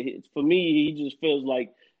that was for me. He just feels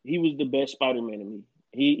like he was the best Spider Man to me.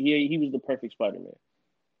 He was the perfect Spider Man.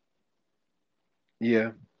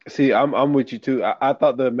 Yeah. See, I'm with you too. I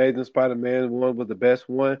thought the Amazing Spider-Man one was the best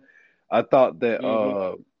one. I thought that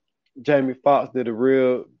Mm-hmm. Jamie Foxx did a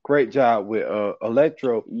real great job with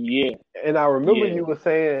Electro. Yeah, And I remember yeah, you were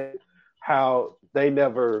saying how they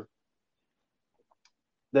never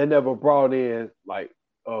brought in like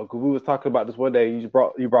because we was talking about this one day. You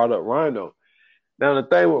brought up Rhino. Now the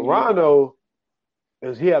thing with mm-hmm. Rhino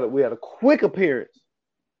is we had a quick appearance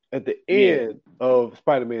at the Yeah, end of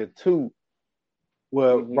Spider-Man 2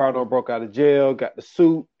 where mm-hmm. Rhino broke out of jail, got the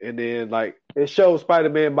suit, and then like it showed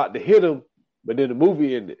Spider-Man about to hit him, but then the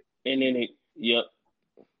movie ended. And then yep.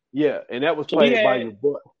 Yeah, and that was So we played by had your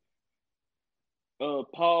boy.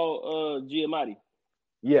 Paul Giamatti.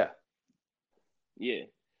 Yeah, Yeah.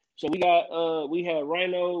 So we had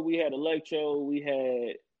Rhino, we had Electro, we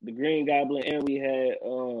had the Green Goblin, and we had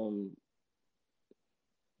uh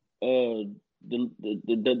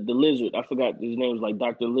the lizard. I forgot his name was like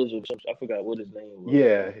Dr. Lizard. I forgot what his name was.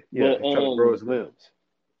 yeah. But He's trying to grow his limbs.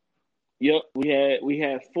 yep, we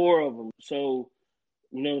had four of them. So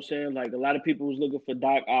you know what I'm saying? Like a lot of people was looking for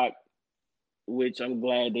Doc Ock, which I'm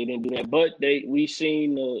glad they didn't do that. But we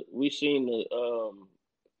seen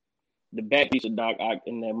the back piece of Doc Ock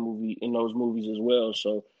in that movie, in those movies as well.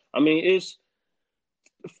 So I mean, it's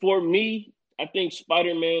for me. I think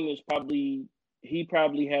Spider Man is probably he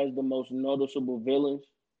probably has the most noticeable villains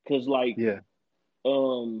because like Yeah,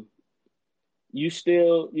 um you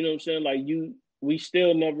still you know what I'm saying like we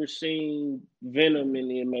still never seen Venom in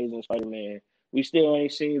the Amazing Spider Man. We still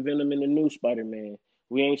ain't seen Venom in the new Spider Man.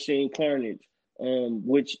 We ain't seen Carnage,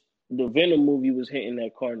 which the Venom movie was hitting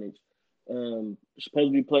that Carnage. Supposed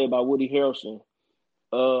to be played by Woody Harrelson.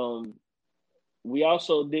 Um, we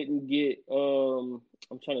also didn't get. I'm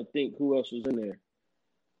trying to think who else was in there.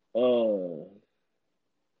 Uh,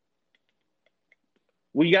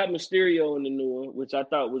 we got Mysterio in the new one, which I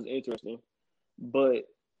thought was interesting, but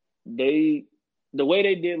they the way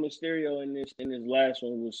they did Mysterio in this last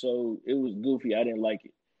one was it was goofy. I didn't like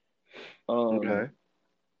it. Um, okay.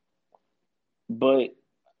 but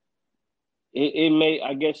it made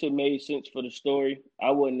I guess it made sense for the story.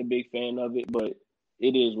 I wasn't a big fan of it, but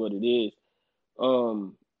it is what it is.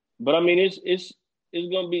 Um, but I mean, it's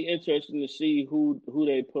gonna be interesting to see who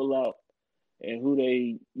they pull out and who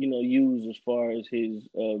they use as far as his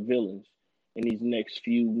villains in these next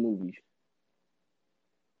few movies.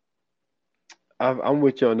 I'm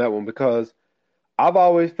with you on that one because I've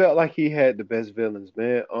always felt like he had the best villains,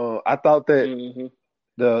 man. I thought that Mm-hmm.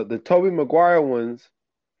 the Tobey Maguire ones,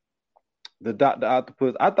 the Doctor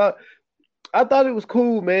Octopus, I thought it was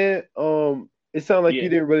cool, man. It sounded like you Yeah,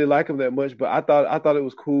 didn't really like him that much, but I thought it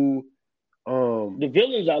was cool. Um, the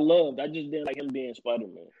villains I loved. I just didn't like him being Spider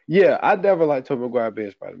Man. yeah, I never liked Tobey Maguire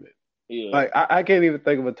being Spider Man. Yeah. Like I can't even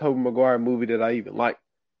think of a Tobey Maguire movie that I even like.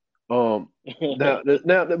 Um, but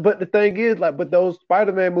the thing is, like, but those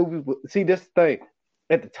Spider Man movies, see, this thing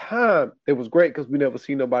at the time it was great because we never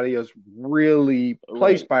seen nobody else really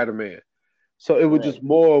play Right. Spider Man. So it was just Right.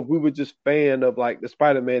 more of we were just fan of like the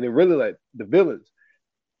Spider Man and really like the villains.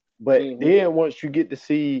 But Mm-hmm. then once you get to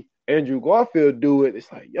see Andrew Garfield do it,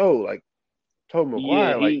 it's like, yo, like Tobey Yeah,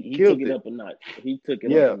 Maguire, like he he took killed it it. up a notch. He took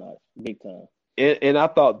it up a Yeah. notch, big time. And I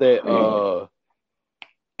thought that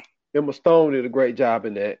Emma Stone did a great job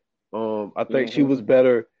in that. I think she Mm-hmm. was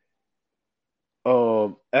better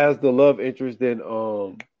as the love interest than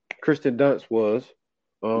Kristen Dunst was.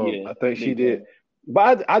 Yeah, I think she big did. time.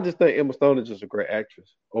 But I just think Emma Stone is just a great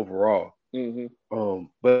actress overall. Mm-hmm.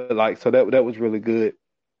 But like so that was really good.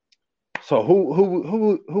 So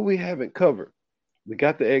who we haven't covered? We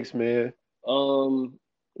got the X-Men.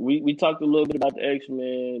 We talked a little bit about the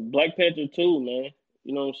X-Men, Black Panther 2, man.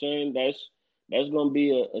 You know what I'm saying? That's gonna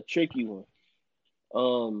be a tricky one.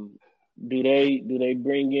 Um, do they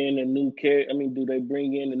bring in a new character? I mean, do they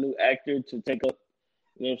bring in a new actor to take up,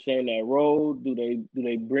 you know what I'm saying, that role? Do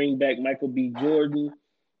they bring back Michael B. Jordan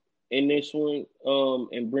in this one,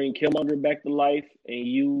 and bring Killmonger back to life and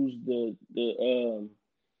use the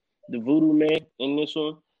Voodoo Man in this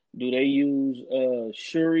one? Do they use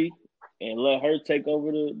Shuri and let her take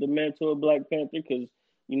over the mantle of Black Panther? Because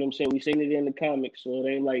you know what I'm saying, we seen it in the comics, so it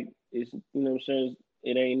ain't like it's, you know what I'm saying,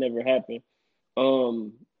 it ain't never happened.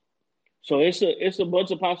 Um, so it's a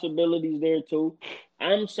bunch of possibilities there too.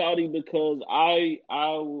 I'm salty because I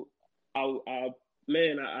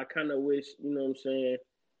man, I kind of wish, you know what I'm saying,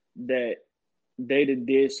 that they'd have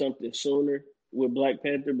did something sooner with Black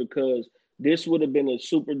Panther, because this would have been a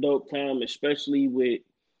super dope time, especially with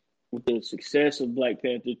the success of Black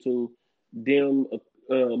Panther 2, them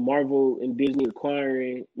Marvel and Disney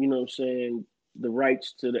acquiring, you know what I'm saying, the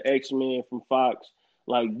rights to the X-Men from Fox.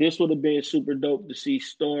 Like, this would have been super dope to see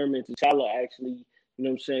Storm and T'Challa actually, you know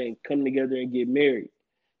what I'm saying, come together and get married.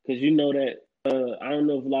 Because you know that, I don't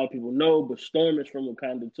know if a lot of people know, but Storm is from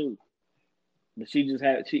Wakanda too. But she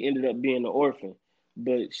ended up being an orphan.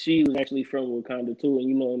 But she was actually from Wakanda too, and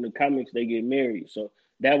you know in the comics they get married, so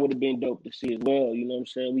that would have been dope to see as well. You know what I'm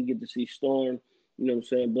saying? We get to see Storm, you know what I'm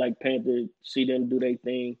saying, Black Panther, see them do their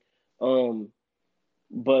thing. Um,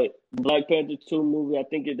 but Black Panther 2 movie, I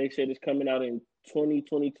think they said it's coming out in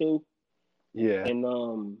 2022, Yeah. and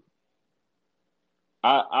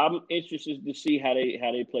I'm interested to see how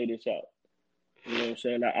they play this out. You know what I'm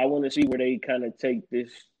saying? I want to see where they kind of take this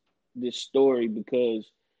story, because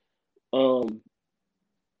um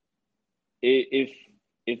if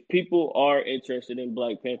if people are interested in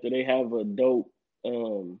Black Panther, they have a dope.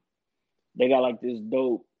 They got like this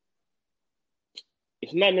dope.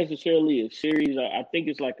 It's not necessarily a series. I think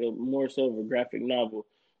it's like a more so of a graphic novel,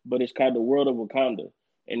 but it's called The World of Wakanda,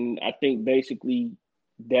 and I think basically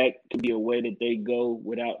that could be a way that they go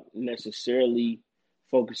without necessarily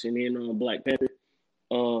focusing in on Black Panther.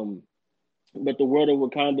 Um, but The World of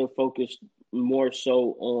Wakanda focused more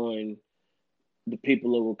so on the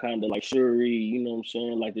people of Wakanda, like Shuri, you know what I'm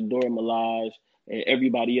saying, like the Dora Milaje and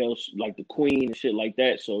everybody else, like the Queen and shit like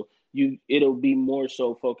that. So it'll be more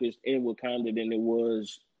so focused in Wakanda than it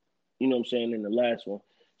was, you know what I'm saying, in the last one.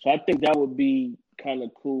 So I think that would be kind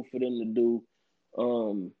of cool for them to do,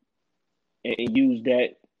 um, and use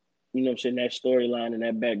that, you know what I'm saying, that storyline and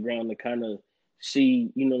that background to kind of see,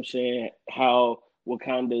 you know what I'm saying, how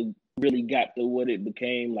Wakanda really got to what it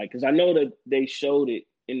became. Like, because I know that they showed it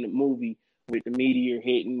in the movie with the meteor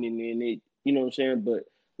hitting and then it, you know what I'm saying, but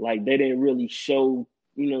like they didn't really show,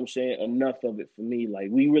 you know what I'm saying, enough of it for me. Like,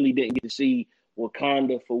 we really didn't get to see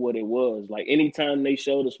Wakanda for what it was. Like, anytime they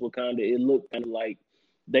showed us Wakanda, it looked kind of like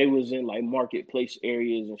they was in like marketplace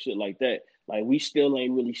areas and shit like that. Like, we still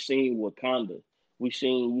ain't really seen Wakanda. We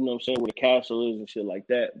seen, you know what I'm saying, where the castle is and shit like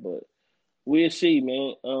that. But we'll see,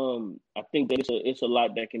 man. I think that it's a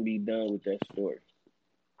lot that can be done with that story.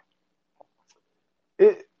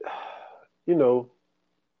 It, you know,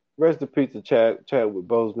 rest in peace to Chadwick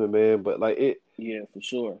Boseman, man. But like it, Yeah, for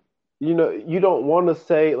sure. you don't want to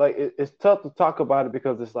say like it's tough to talk about it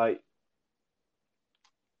because it's like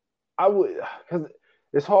I would because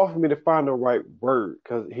it's hard for me to find the right word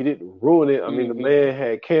because he didn't ruin it. I mean, the Mm-hmm. man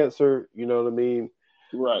had cancer. You know what I mean?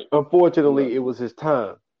 Right. Unfortunately, Right. it was his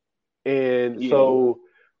time, and Yeah. so,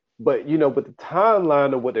 but the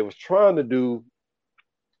timeline of what they was trying to do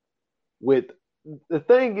with the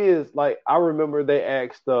thing is, like, I remember they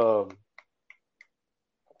asked Daniel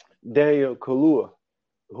Kaluuya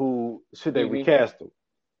who should they Mm-hmm. recast him,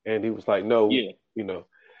 and he was like, no, Yeah. you know,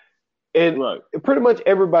 and Right. pretty much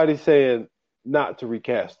everybody's saying not to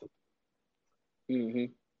recast him. Mm-hmm.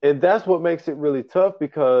 And that's what makes it really tough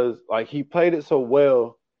because like he played it so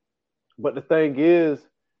well, but the thing is,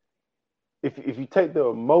 if you take the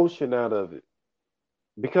emotion out of it,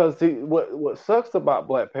 because see, what sucks about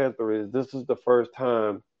Black Panther is this is the first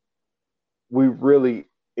time we really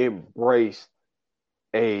embraced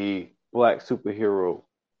a black superhero.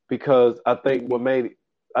 Because Mm-hmm.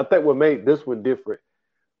 I think what made this one different.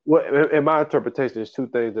 What in my interpretation is two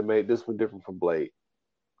things that made this one different from Blade.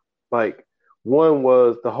 Like one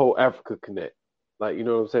was the whole Africa connect, like you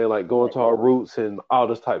know what I'm saying, like going Right. to our roots and all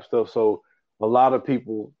this type stuff. So a lot of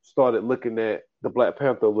people started looking at the Black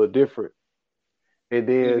Panther a little different. And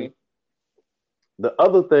then Mm-hmm. the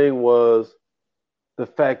other thing was the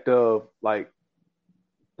fact of like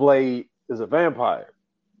Blade is a vampire,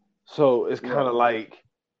 so it's kind Right. of like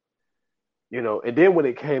And then when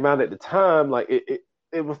it came out at the time, like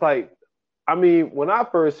it was like, I mean, when I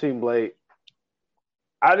first seen Blade,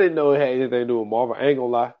 I didn't know it had anything to do with Marvel. I ain't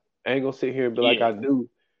gonna lie. I ain't gonna sit here and be like Yeah, I knew.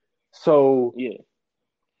 So yeah.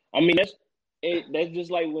 I mean, that's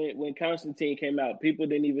just like when Constantine came out. People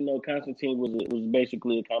didn't even know Constantine was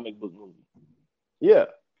basically a comic book movie. yeah,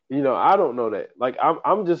 I don't know that. Like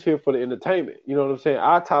I'm just here for the entertainment. You know what I'm saying?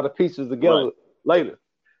 I tie the pieces Right, together later.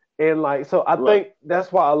 And like so I right. think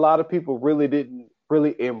that's why a lot of people really didn't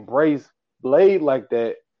really embrace Blade like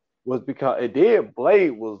that was because it did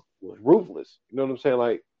Blade was ruthless. You know what I'm saying?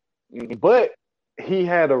 Like, Mm-hmm. but he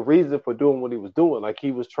had a reason for doing what he was doing. Like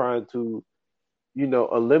he was trying to,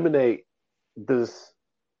 eliminate this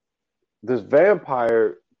this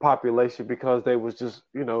vampire population because they was just,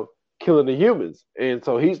 killing the humans. And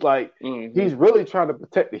so he's like Mm-hmm. he's really trying to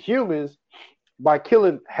protect the humans by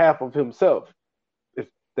killing half of himself, if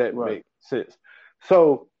that Right. makes sense.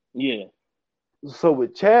 So Yeah. so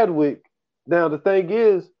with Chadwick, now the thing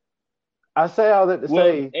is, I say all that to Well,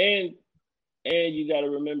 say, and you got to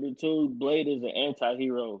remember too, Blade is an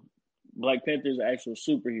anti-hero. Black Panther is an actual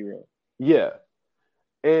superhero. yeah.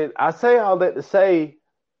 And I say all that to say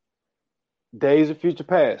Days of Future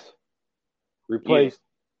Past Yeah. replaced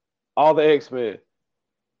all the X-Men.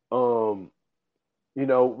 Um,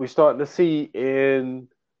 we're starting to see in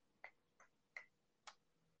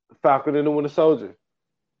Falcon and the Winter Soldier,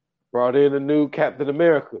 brought in a new Captain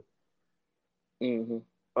America. Mm-hmm.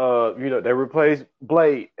 They replaced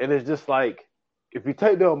Blade, and it's just like if you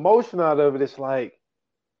take the emotion out of it, it's like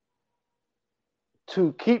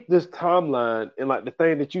to keep this timeline and like the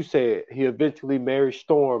thing that you said, he eventually married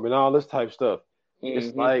Storm and all this type stuff. It's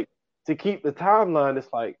Mm-hmm. like to keep the timeline,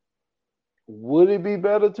 it's like, would it be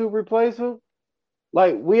better to replace him?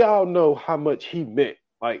 Like we all know how much he meant.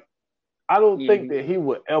 Like I don't think Mm-hmm. that he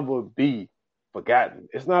would ever be forgotten.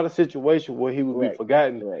 It's not a situation where he would be Right.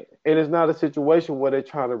 forgotten, Right. and it's not a situation where they're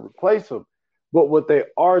trying to replace him. But what they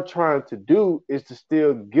are trying to do is to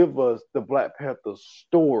still give us the Black Panther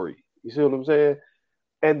story. You see what I'm saying?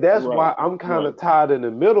 And that's Right. why I'm kind Right. of tied in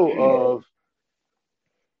the middle of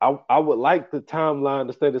I would like the timeline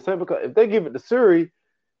to stay the same because if they give it to Suri,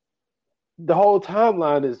 the whole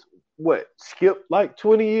timeline is what skip like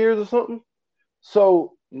 20 years or something.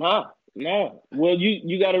 So Nah. Nah. Well,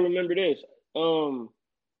 you got to remember this. Um.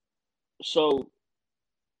 So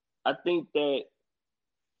I think that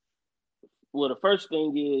the first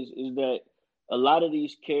thing is that a lot of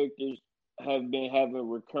these characters have been having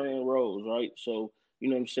recurring roles, right? So you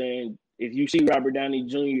know what I'm saying. If you see Robert Downey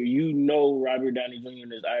Jr., you know Robert Downey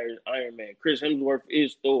Jr. is Iron Man. Chris Hemsworth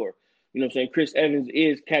is Thor. You know what I'm saying. Chris Evans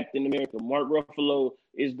is Captain America. Mark Ruffalo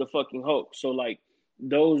is the fucking Hulk. So like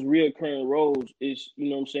those reoccurring roles is you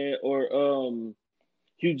know what I'm saying. Or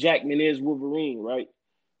Hugh Jackman is Wolverine, right?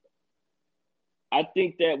 I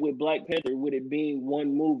think that with Black Panther, with it being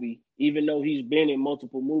one movie, even though he's been in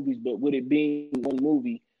multiple movies, but with it being one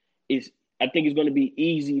movie, is I think it's going to be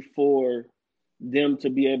easy for them to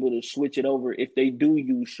be able to switch it over if they do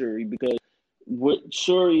use Shuri, because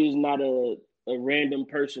Shuri is not a random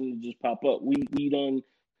person to just pop up.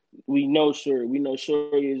 We know Shuri. We know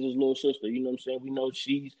Shuri is his little sister. You know what I'm saying? We know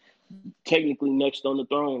she's technically next on the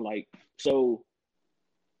throne. Like so,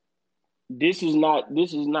 this is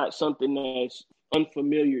not something that's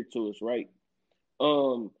unfamiliar to us, right?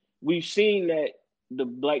 We've seen that the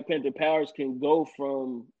Black Panther powers can go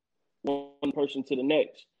from one person to the next.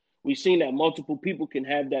 We've seen that multiple people can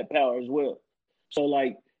have that power as well. So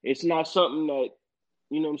like it's not something that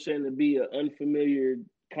you know what I'm saying to be an unfamiliar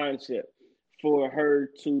concept for her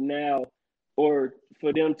to now or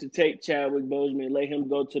for them to take Chadwick Boseman, let him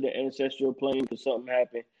go to the ancestral plane because something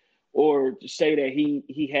happened, or to say that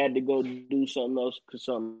he had to go do something else because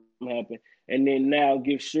something happened, and then now give Shuri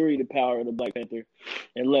the power of the Black Panther and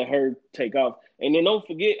let her take off. And then don't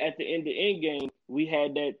forget at the end of Endgame, we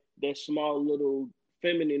had that small little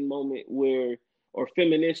feminine moment where or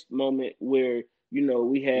feminist moment where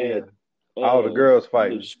we yeah, had all the girls the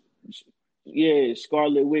fighting.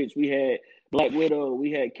 Scarlet Witch, we had Black Widow,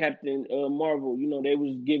 we had Captain Marvel. They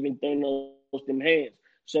was giving Thanos them hands.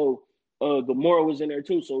 So Gamora was in there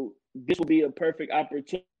too. So this will be a perfect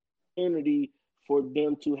opportunity for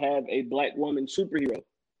them to have a black woman superhero.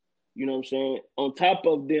 You know what I'm saying? On top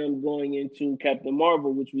of them going into Captain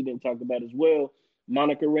Marvel, which we didn't talk about as well,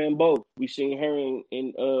 Monica Rambeau. We seen her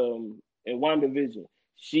in WandaVision.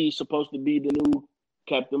 She's supposed to be the new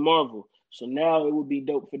Captain Marvel. So now it would be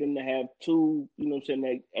dope for them to have two, you know what I'm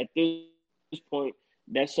saying, at this point, that's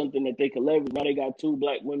something that they could leverage. Now they got two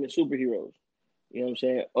black women superheroes. You know what I'm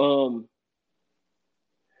saying?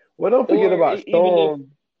 Well, don't forget Or about even if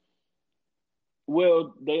Storm.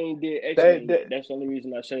 Well, they ain't did That, X-Men yet. that That's the only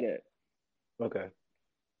reason I say that. okay.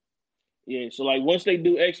 Yeah, so like once they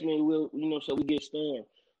do X-Men, we'll so we get Storm.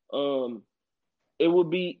 Um, it would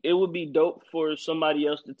be dope for somebody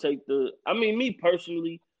else to take the. I mean, me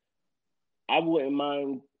personally, I wouldn't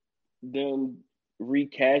mind them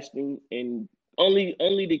recasting and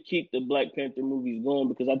only to keep the Black Panther movies going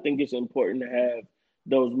because I think it's important to have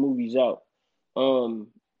those movies out. Um,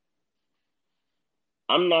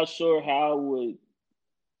 I'm not sure how I would.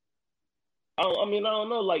 I don't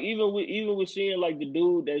know. Like even with seeing like the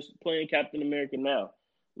dude that's playing Captain America now,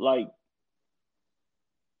 like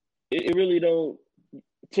it really don't.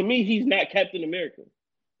 To me, he's not Captain America.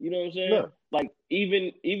 You know what I'm saying? No. Like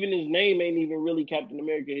even his name ain't even really Captain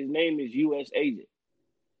America. His name is U.S. Agent.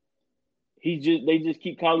 They just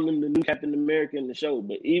keep calling him the new Captain America in the show.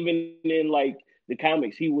 But even in like the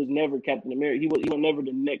comics, he was never Captain America. He was never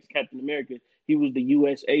the next Captain America. He was the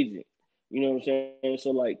U.S. Agent. You know what I'm saying?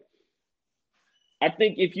 So like I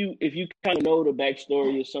think if you kind of know the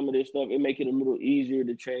backstory of some of this stuff, it make it a little easier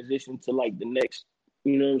to transition to like the next,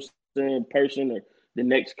 what I'm saying, person or the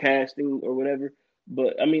next casting or whatever.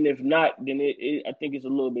 But I mean, if not, then I think it's a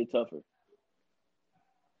little bit tougher.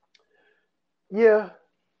 Yeah.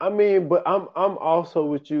 I mean, but I'm also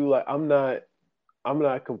with you. Like I'm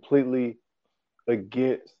not completely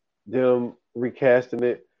against them recasting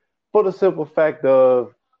it for the simple fact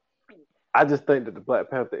of I just think that the Black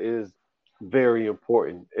Panther is very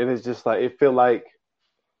important, and it's just like it feel like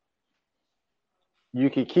you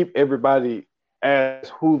can keep everybody as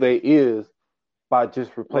who they is by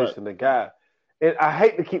just Right. replacing the guy. And I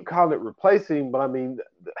hate to keep calling it replacing, but I mean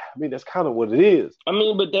that's kind of what it is, I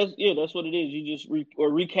mean, but that's what it is. You just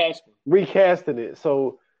recasting. recasting it.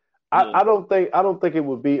 So I, Yeah. I don't think I don't think it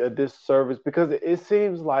would be a disservice because it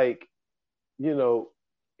seems like you know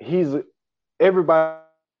he's everybody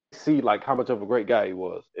see like how much of a great guy he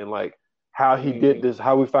was and like how he did Hmm. this,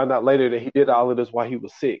 how we find out later that he did all of this while he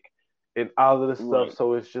was sick and all of this stuff. Right.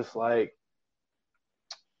 So it's just like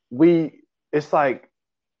we it's like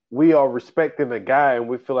we are respecting a guy and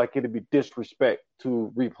we feel like it'd be disrespect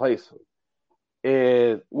to replace him.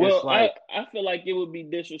 And it's Well, I like, I feel like it would be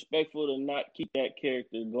disrespectful to not keep that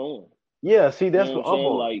character going. yeah, see, You that's know what what I'm I'm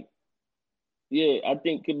saying? on. Like, yeah, I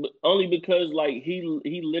think only because like he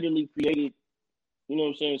literally created, what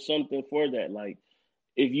I'm saying, something for that. Like,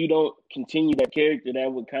 if you don't continue that character,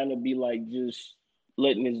 that would kind of be like just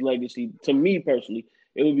letting his legacy. To me personally,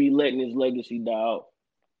 it would be letting his legacy die out.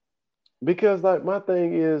 Because like my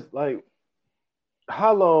thing is like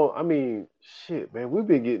how long I mean, shit, man, we've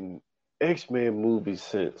been getting X-Men movies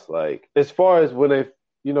since like as far as when they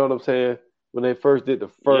you know what I'm saying? When they first did the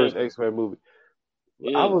Yeah, first X-Men movie.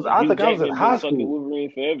 yeah. And I Hugh think I was in Jackman been high fucking school.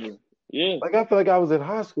 Wolverine forever. Yeah. Like I feel like I was in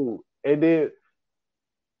high school. And then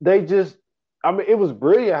they just I mean it was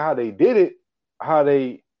brilliant how they did it, how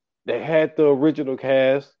they had the original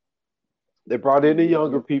cast. They brought in the Hmm.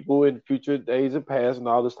 younger people in future days and past and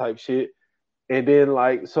all this type shit. And then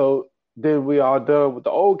like so then we all done with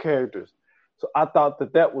the old characters. So I thought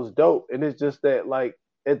that that was dope. And it's just that like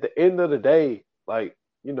at the end of the day, like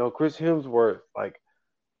Chris Hemsworth, like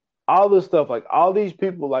all this stuff, like all these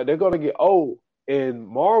people, like they're gonna get old. And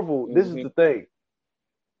Marvel, this is Hmm. the thing,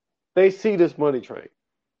 they see this money train.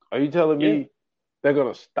 Are you telling Yeah. me they're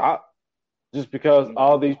gonna stop just because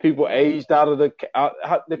all these people No. aged out of the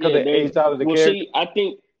because Yeah, they they aged out of the well character? see, I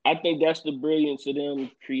think that's the brilliance of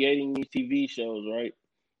them creating these TV shows, right?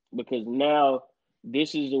 Because now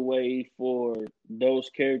this is a way for those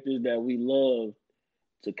characters that we love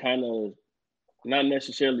to kind of not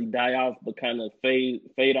necessarily die off, but kind of fade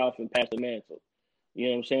off and pass the mantle. You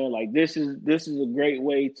know what I'm saying? Like this is a great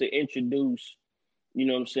way to introduce,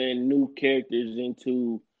 what I'm saying, new characters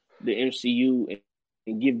into the MCU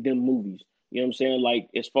and give them movies. You know what I'm saying? Like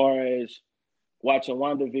as far as watching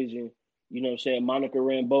WandaVision, you know what I'm saying, Monica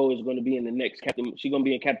Rambeau is going to be in the next Captain. She's going to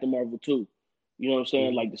be in Captain Marvel too. You know what I'm saying?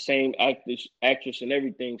 Mm-hmm. Like the same actress and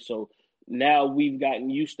everything. So now we've gotten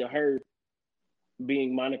used to her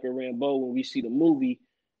being Monica Rambeau. When we see the movie,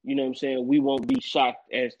 you know what I'm saying, we won't be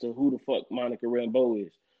shocked as to who the fuck Monica Rambeau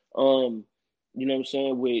is. Um, you know what I'm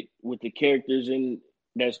saying, with the characters in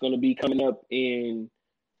that's going to be coming up in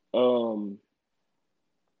um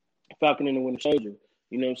Falcon and the Winter Soldier.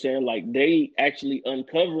 You know what I'm saying? Like they actually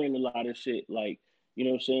uncovering a lot of shit. Like, you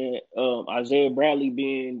know what I'm saying? Isaiah Bradley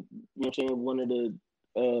being, what I'm saying, one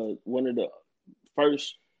of the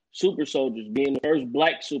first super soldiers, being the first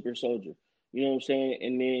black super soldier. You know what I'm saying?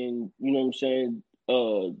 And then, you know what I'm saying,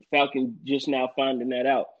 Falcon just now finding that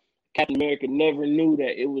out. Captain America never knew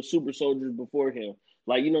that it was super soldiers before him.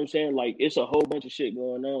 Like, you know what I'm saying? Like it's a whole bunch of shit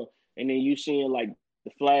going on. And then you seeing like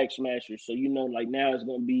the Flag Smashers. So like now it's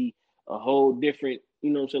gonna be a whole different,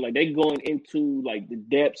 what I'm saying? Like they going into like the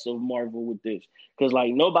depths of Marvel with this. Cause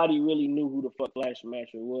like nobody really knew who the fuck Flag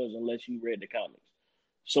Smasher was unless you read the comics.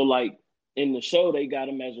 So like in the show they got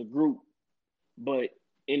them as a group, but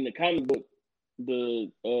in the comic book,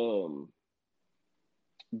 the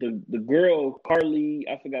girl Carly,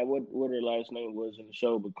 I forgot what her last name was in the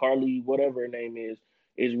show, but Carly, whatever her name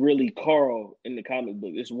is really Carl in the comic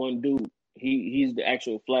book. It's one dude. He's the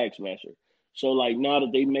actual Flag Smasher. So like now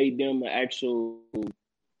that they made them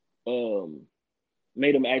um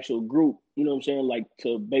an actual group, you know what I'm saying? Like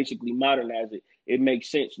to basically modernize it, it makes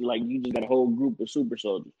sense. Like you just got a whole group of super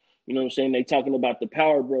soldiers. You know what I'm saying? They talking about the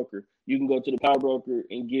power broker. You can go to the power broker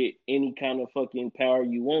and get any kind of fucking power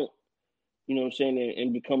you want, you know what I'm saying,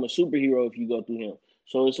 and become a superhero if you go through him.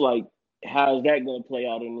 So it's like, how is that going to play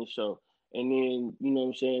out in this show? And then, you know what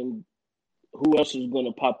I'm saying, who else is going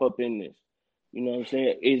to pop up in this? You know what I'm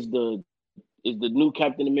saying? Is the new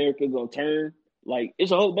Captain America going to turn? Like,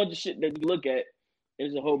 it's a whole bunch of shit that you look at.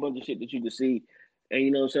 There's a whole bunch of shit that you can see. And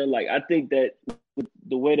you know what I'm saying? Like, I think that with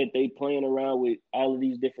the way that they playing around with all of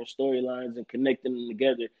these different storylines and connecting them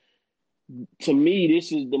together, to me,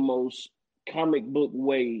 this is the most comic book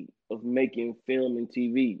way of making film and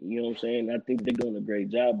TV. You know what I'm saying? I think they're doing a great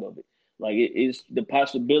job of it. Like it's the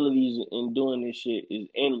possibilities in doing this shit is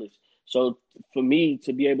endless. So for me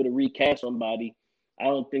to be able to recast somebody, I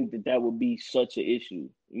don't think that would be such an issue.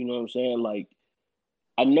 You know what I'm saying? Like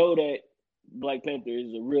I know that Black Panther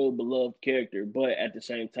is a real beloved character, but at the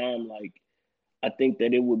same time, like I think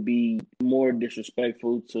that it would be more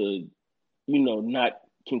disrespectful to not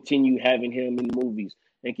continue having him in movies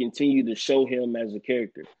and continue to show him as a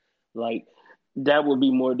character. Like that would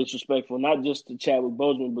be more disrespectful, not just to Chadwick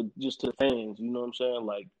Boseman, but just to the fans. You know what I'm saying?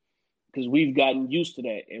 Like, because we've gotten used to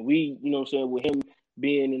that, and what I'm saying, with him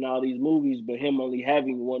being in all these movies, but him only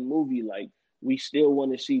having one movie, like we still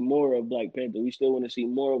want to see more of Black Panther. We still want to see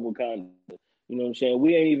more of Wakanda. You know what I'm saying?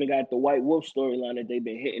 We ain't even got the White Wolf storyline that they've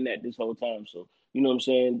been hitting at this whole time. So, you know what I'm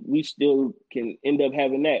saying? We still can end up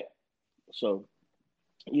having that. So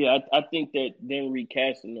yeah, I think that them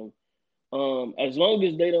recasting them, as long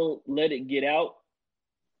as they don't let it get out,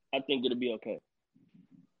 I think it'll be okay.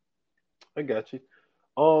 I got you.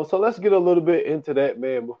 So let's get a little bit into that,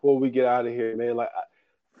 man, before we get out of here, man. Like,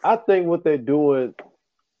 I think what they're doing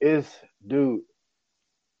is, dude,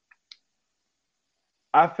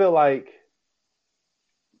 I feel like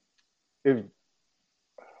if I'm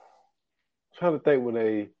trying to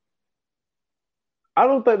think I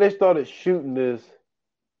don't think they started shooting this.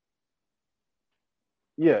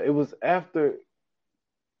 Yeah, it was after.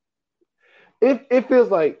 It feels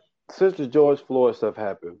like since the George Floyd stuff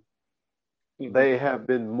happened, they have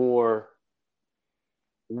been more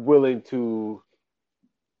willing to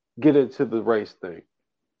get into the race thing.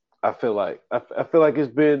 I feel like I feel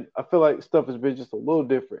like stuff has been just a little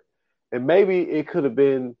different, and maybe it could have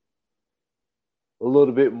been a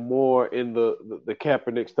little bit more in the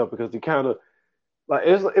Kaepernick stuff because he kind of like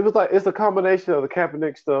it's a combination of the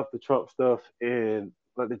Kaepernick stuff, the Trump stuff, and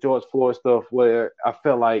like the George Floyd stuff, where I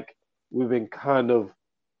feel like we've been kind of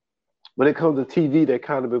when it comes to TV, they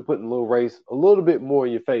kind of been putting a little race a little bit more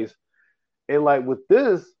in your face, and like with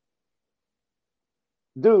this,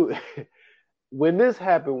 dude, when this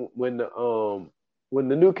happened, when the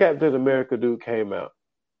new Captain America dude came out,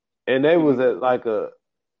 and they was at like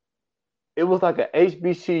it was like a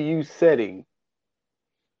HBCU setting.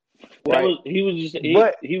 That Right? was he was just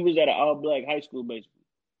But he was at an all black high school basically.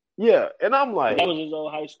 yeah, and That was his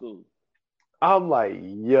old high school. I'm like,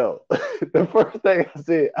 yo, the first thing I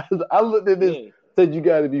said, I looked at this, Yeah, said, you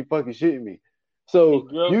got to be fucking shitting me. his So you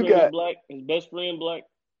girlfriend was got, black. His best friend black.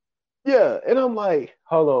 yeah, and I'm like,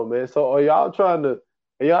 hold on, man. So are y'all trying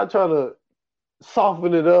to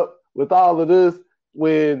soften it up with all of this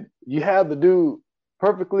when you have the dude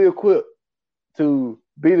perfectly equipped to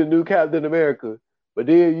be the new Captain America, but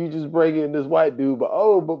then you just bring in this white dude,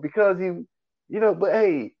 but because he, but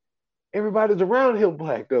hey, everybody's around him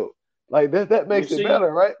black though. Like that Well, makes it see,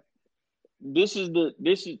 better, right? this is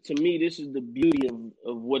to me this is the beauty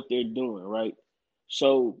of what they're doing, right?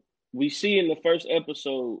 So we see in the first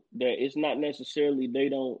episode that it's not necessarily they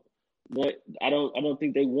don't want. I don't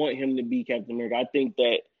think they want him to be Captain America. I think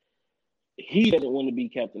that he doesn't want to be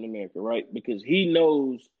Captain America, right? Because he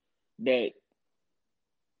knows that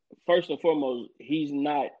first and foremost he's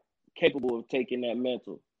not capable of taking that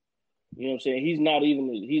mantle. You know what I'm saying?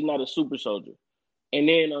 He's not a super soldier. And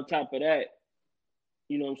then on top of that,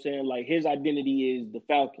 you know what I'm saying? Like his identity is the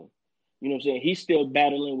Falcon. You know what I'm saying? He's still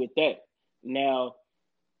battling with that. Now,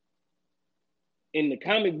 in the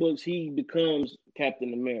comic books, he becomes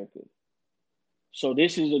Captain America. So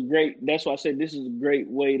this is a great. That's why I said this is a great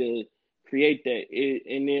way to create that.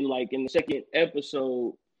 And then like in the second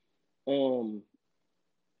episode, um,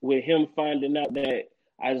 with him finding out that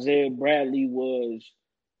Isaiah Bradley was,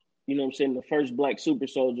 you know what I'm saying, the first black super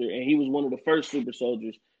soldier, and he was one of the first super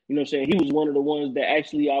soldiers. You know what I'm saying? He was one of the ones that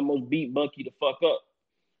actually almost beat Bucky the fuck up.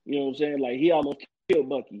 You know what I'm saying? Like he almost killed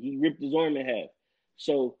Bucky. He ripped his arm in half.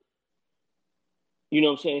 So, you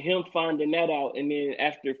know what I'm saying, him finding that out, and then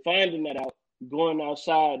after finding that out, going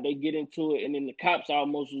outside, they get into it, and then the cops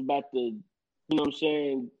almost was about to, you know what I'm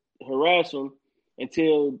saying, harass him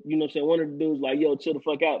until, you know what I'm saying, one of the dudes like, yo, chill the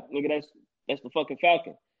fuck out. Nigga, that's the fucking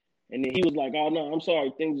Falcon. And then he was like, oh no, I'm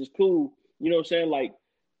sorry, things is cool. You know what I'm saying? Like,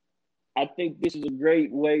 I think this is a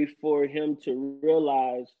great way for him to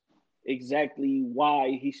realize exactly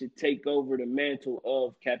why he should take over the mantle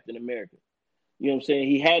of Captain America. You know what I'm saying?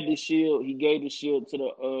 He had the shield. He gave the shield to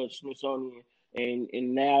the Smithsonian,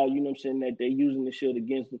 and now, you know what I'm saying, that they're using the shield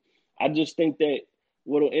against him. I just think that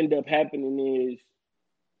what'll end up happening is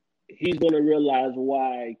he's going to realize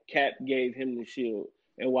why Cap gave him the shield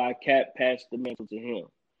and why Cap passed the mantle to him.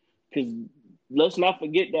 Because let's not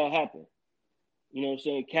forget that happened. You know what I'm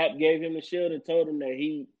saying? Cap gave him the shield and told him that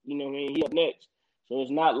he, you know what I mean, he up next. So it's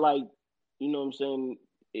not like, you know what I'm saying,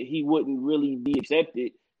 he wouldn't really be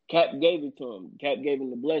accepted. Cap gave it to him. Cap gave him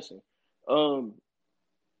the blessing. And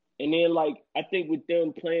then, like, I think with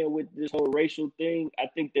them playing with this whole racial thing, I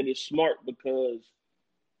think that it's smart because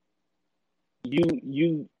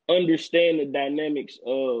you understand the dynamics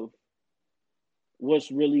of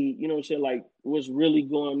what's really, you know what I'm saying, like what's really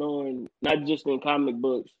going on, not just in comic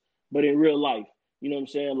books, but in real life. You know what I'm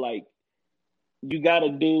saying? Like, you got a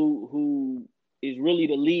dude who is really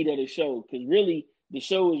the lead of the show, because really the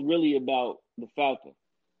show is really about the Falcon.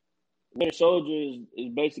 Winter Soldier is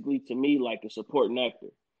basically, to me, like a supporting actor,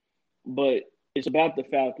 but it's about the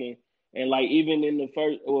Falcon. And like, even in the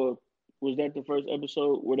first, or was that the first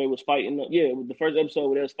episode where they was fighting? Yeah, it was the first episode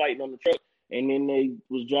where they was fighting on the truck, and then they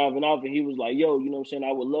was driving off, and he was like, "Yo, you know what I'm saying?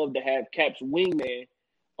 I would love to have Cap's wingman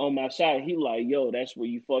on my side." He like, "Yo, that's where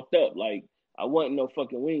you fucked up. Like, I wasn't no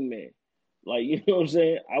fucking wingman. Like, you know what I'm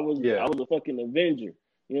saying? I was a fucking Avenger.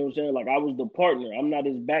 You know what I'm saying? Like, I was the partner. I'm not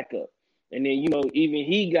his backup." And then, you know, even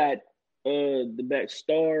he got the back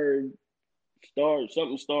star,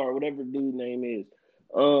 whatever dude's name is.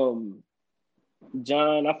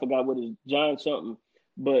 John, I forgot what his John something,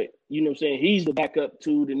 but you know what I'm saying? He's the backup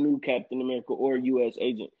to the new Captain America or US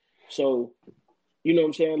agent. So, you know what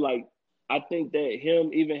I'm saying? Like, I think that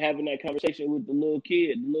him even having that conversation with the little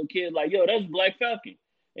kid like, "Yo, that's Black Falcon."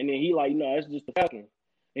 And then he like, "No, that's just the Falcon."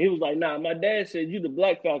 And he was like, "Nah, my dad said you the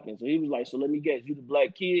Black Falcon." So he was like, "So let me guess, you the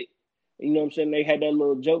black kid." You know what I'm saying? They had that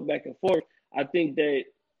little joke back and forth. I think that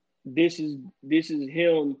this is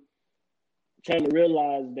him trying to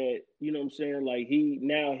realize that, you know what I'm saying, like,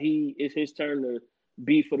 it's his turn to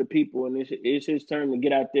be for the people, and it's his turn to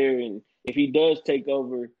get out there, and if he does take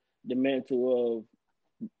over the mantle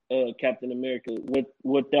of Captain America,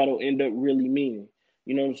 what that'll end up really meaning.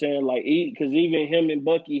 You know what I'm saying? Like, because even him and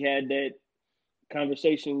Bucky had that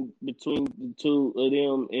conversation between the two of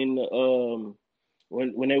them in the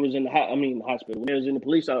when they was in the hospital, when they was in the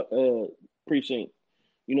police precinct.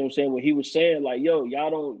 You know what I'm saying? When he was saying like, "Yo,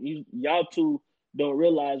 y'all two don't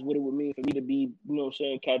realize what it would mean for me to be, you know what I'm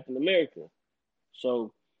saying, Captain America."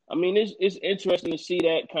 So, I mean, it's interesting to see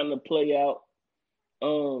that kind of play out.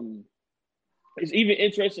 It's even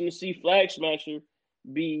interesting to see Flag Smasher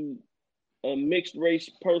be a mixed race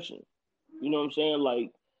person. You know what I'm saying?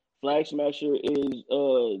 Like, Flag Smasher is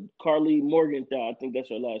Carly Morgenthau. I think that's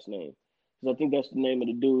her last name. Because I think that's the name of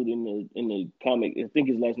the dude in the comic. I think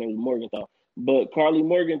his last name is Morgenthau. But Carly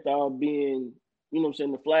Morgenthau being, you know what I'm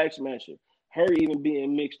saying, the Flag Smasher. Her even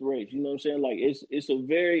being mixed race. You know what I'm saying? Like, it's a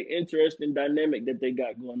very interesting dynamic that they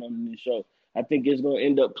got going on in this show. I think it's gonna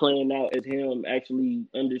end up playing out as him actually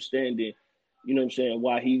understanding, you know what I'm saying,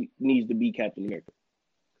 why he needs to be Captain America.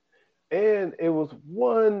 And it was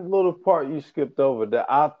one little part you skipped over that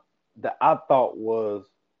I thought was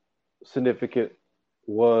significant,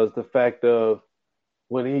 was the fact of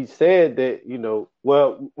when he said that, you know,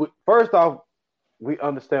 well, first off, we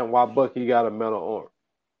understand why Bucky got a metal arm.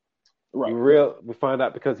 Right. We find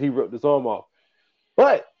out because he ripped his arm off.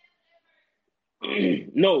 But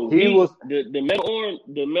no, the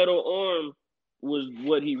metal arm was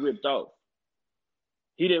what he ripped off.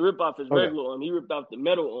 He didn't rip off his regular arm. He ripped off the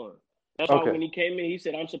metal arm. That's why when he came in, he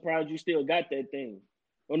said, "I'm surprised you still got that thing."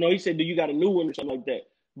 Or no, he said, "Do you got a new one?" or something like that.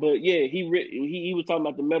 But yeah, he was talking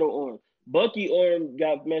about the metal arm. Bucky arm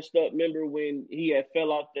got messed up. Remember when he had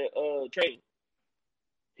fell off the train?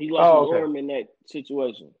 He lost his arm in that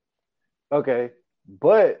situation. Okay,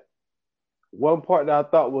 but one part that I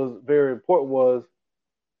thought was very important was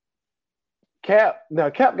Cap. Now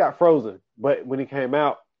Cap got frozen, but when he came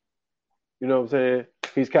out, you know what I'm saying?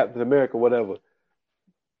 He's Captain America, whatever.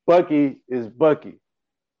 Bucky is Bucky,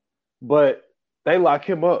 but they lock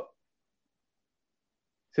him up.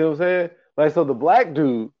 See what I'm saying? Like, so the black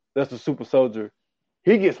dude that's the super soldier,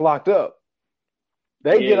 he gets locked up.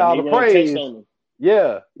 They get Yeah, all they the run tests praise. on him.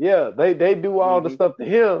 Yeah, yeah. They do all the Mm-hmm. stuff to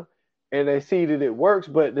him, and they see that it works.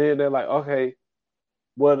 But then they're like, okay,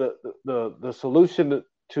 well, the solution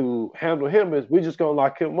to handle him is we just gonna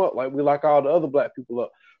lock him up like we lock all the other black people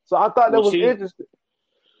up. So I thought that Well, was see, interesting.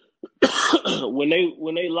 when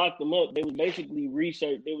they locked him up, they was basically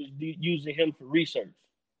research. They was using him for research.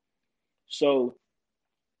 So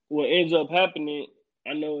what ends up happening,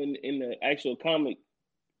 I know in the actual comic,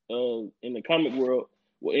 in the comic world,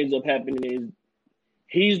 what ends up happening is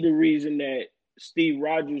he's the reason that Steve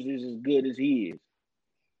Rogers is as good as he is.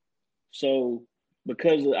 So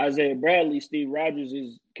because of Isaiah Bradley, Steve Rogers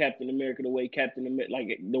is Captain America the way Captain America,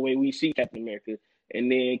 like the way we see Captain America,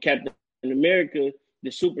 and then Captain America,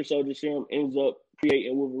 the super soldier serum ends up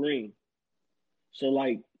creating Wolverine. So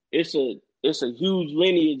like it's a huge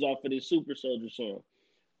lineage off of this super soldier serum.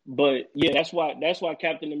 But yeah, that's why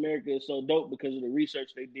Captain America is so dope because of the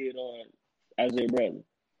research they did on Isaiah Bradley.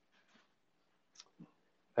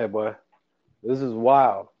 Hey boy, this is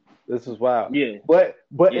wild. This is wild. Yeah, But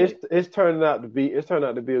yeah, it's turned out to be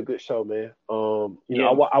a good show, man. You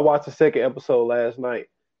know, yeah. I watched the second episode last night,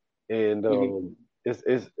 and Mm-hmm.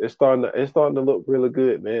 it's starting to look really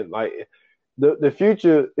good, man. Like the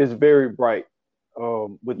future is very bright. Yes.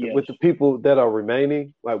 With the people that are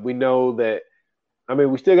remaining, like we know that. I mean,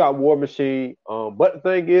 we still got War Machine. But the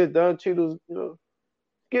thing is, Don Cheadle's,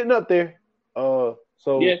 getting up there. Yeah.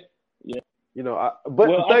 So Yeah. but the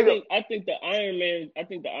Well, thing, I think the Iron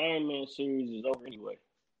Man series is over anyway.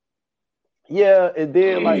 yeah, and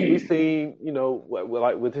then like we seen,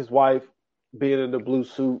 like with his wife being in the blue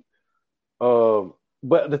suit.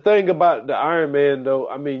 But the thing about the Iron Man, though,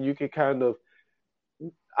 I mean, you can kind of.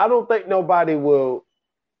 I don't think nobody will.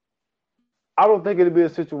 I don't think it'll be a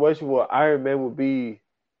situation where Iron Man will be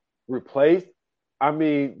replaced. I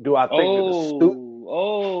mean, do I think that the suit?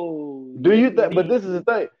 Do Yes you think? But indeed, this is the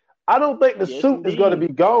thing. I don't think the yes suit is going to be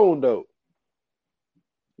indeed. gone though.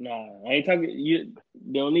 Nah, I ain't talking. You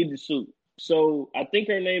they don't need the suit. So I think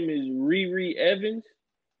her name is Riri Evans.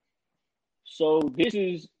 So this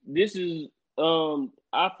is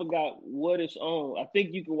I forgot what it's on. I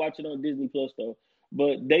think you can watch it on Disney Plus though.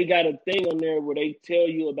 But they got a thing on there where they tell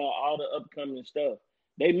you about all the upcoming stuff.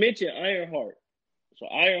 They mentioned Ironheart. So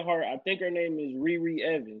Ironheart, I think her name is Riri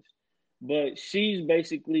Evans, but she's I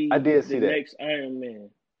basically did the see that. next Iron Man.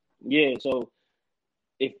 Yeah, so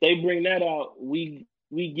if they bring that out, we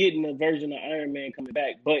getting a version of Iron Man coming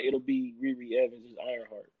back, but it'll be Riri Evans as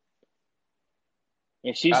Ironheart,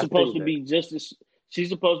 and I seen that. she's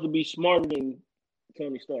supposed to be smarter than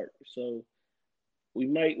Tony Stark. So we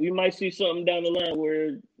might see something down the line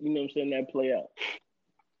where what I'm saying that play out.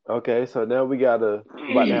 Okay, so now we about to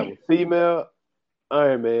have a female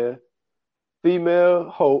Iron Man, female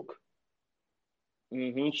Hulk.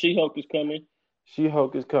 She Hulk is coming. She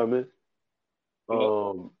Hulk is coming. Yep.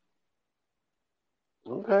 Um,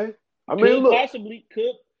 okay. I mean, Could look. possibly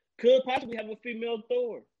have a female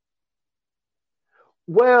Thor.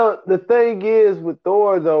 Well, the thing is with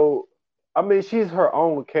Thor though, I mean, she's her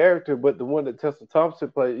own character, but the one that Tessa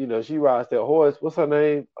Thompson played, she rides that horse. What's her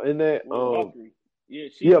name in that? Valkyrie. Yeah,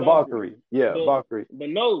 she's Yeah, Valkyrie. Valkyrie. Yeah, But Valkyrie.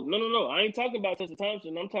 no. I ain't talking about Tessa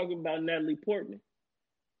Thompson. I'm talking about Natalie Portman.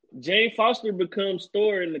 Jane Foster becomes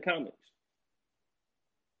Thor in the comics.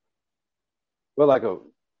 Well, like a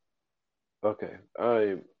okay.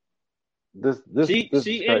 I this is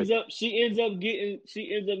crazy. She ends up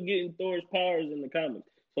getting Thor's powers in the comics.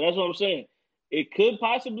 So that's what I'm saying. It could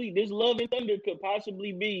possibly this Love and Thunder could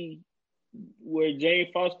possibly be where Jane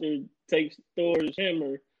Foster takes Thor's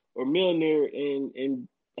hammer or Mjolnir and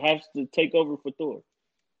has to take over for Thor.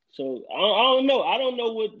 So I don't know. I don't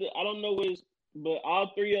know what. But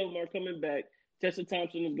all three of them are coming back. Tessa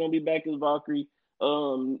Thompson is going to be back as Valkyrie.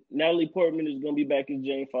 Natalie Portman is going to be back as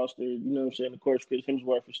Jane Foster. You know what I'm saying? Of course, Chris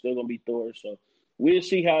Hemsworth is still going to be Thor. So we'll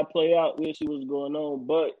see how it play out. We'll see what's going on.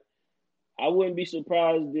 But I wouldn't be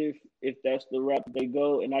surprised if that's the route they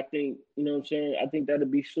go. And I think what I'm saying. I think that'd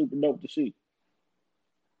be super dope to see.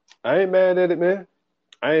 I ain't mad at it, man.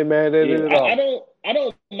 I ain't mad at Yeah, it at all. I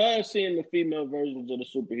don't mind seeing the female versions of the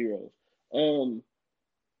superheroes.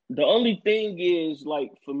 The only thing is,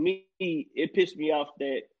 like, for me, it pissed me off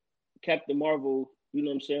that Captain Marvel, you know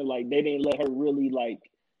what I'm saying? Like, they didn't let her really,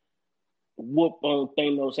 whoop on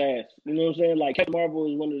Thanos' ass. You know what I'm saying? Like, Captain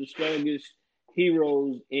Marvel is one of the strongest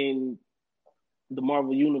heroes in the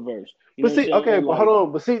Marvel universe. You know But what I'm see, saying? okay, And but hold like,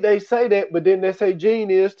 on. But see, they say that, but then they say Jean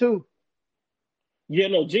is too. yeah,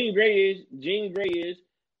 no, Jean Grey is,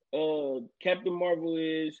 Captain Marvel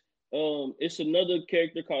is, it's another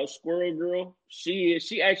character called Squirrel Girl. She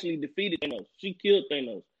actually defeated Thanos. She killed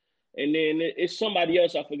Thanos, and then it's somebody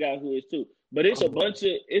else I forgot who is too. But it's a bunch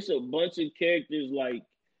of characters, like,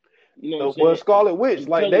 you know what I'm Well, saying. Scarlet Witch, I'm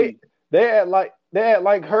like telling you. they act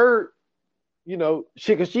like her,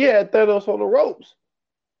 cause she had Thanos on the ropes.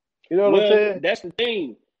 You know what I'm Well, saying? that's the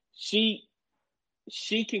thing. She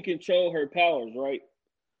she can control her powers, right?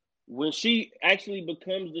 When she actually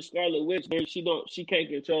becomes the Scarlet Witch, then she can't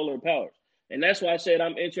control her powers. And that's why I said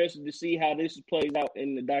I'm interested to see how this plays out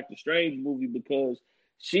in the Doctor Strange movie, because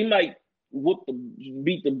she might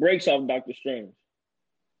beat the brakes off Doctor Strange.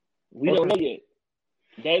 We don't Okay. know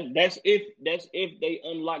yet. That's if they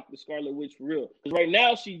unlock the Scarlet Witch for real. Because right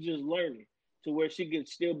now she's just learning to where she can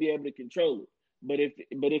still be able to control it. But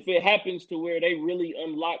if it happens to where they really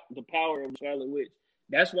unlock the power of the Scarlet Witch,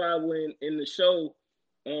 that's why when in the show,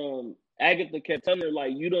 Agatha kept telling her,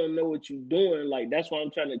 like, you don't know what you're doing. Like, that's why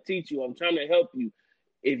I'm trying to teach you. I'm trying to help you.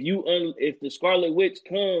 If the Scarlet Witch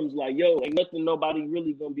comes, like, yo, ain't nothing nobody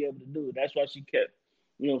really gonna be able to do. That's why she kept,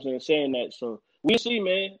 what I'm saying that. So we'll see,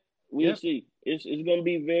 man. We'll Yeah, see. It's gonna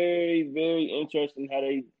be very, very interesting how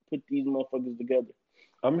they put these motherfuckers together.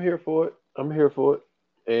 I'm here for it. I'm here for it.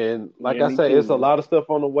 And like Yeah, I me said, too, it's a man. lot of stuff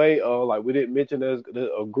on the way. Like we didn't mention, there's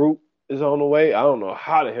a group is on the way. I don't know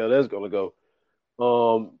how the hell that's gonna go.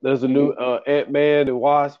 There's a new Mm-hmm. Ant-Man and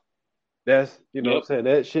Wasp. That's what I'm Yep. saying.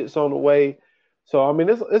 That shit's on the way. So I mean,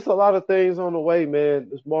 it's a lot of things on the way, man.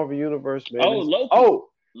 This Marvel universe, man. Oh, Is Loki. oh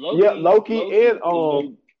yeah, Loki. Loki Loki is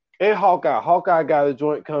gonna. and Hawkeye. Hawkeye got a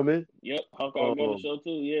joint coming. Yep. Hawkeye got a Um, show too.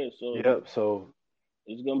 Yeah. So yep. So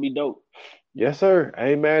it's gonna be dope. yes, sir. I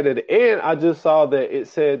ain't mad at it. And I just saw that it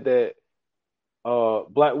said that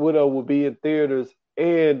Black Widow will be in theaters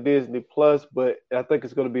and Disney Plus, but I think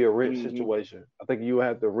it's going to be a rent Mm-hmm. situation. I think you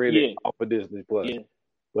have to rent it Yeah. off of Disney Plus. Yeah.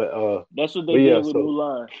 But That's what but they yeah, did with so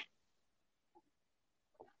Mulan.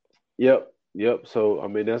 yep. So I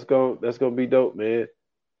mean that's gonna be dope, man.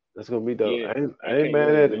 That's gonna be dope. Yeah. I I ain't can't mad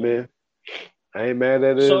wait, at it, man. man. I ain't mad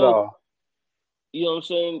at it at So, all. you know what I'm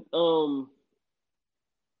saying?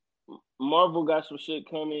 Marvel got some shit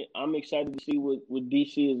coming. I'm excited to see what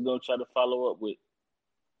DC is gonna try to follow up with,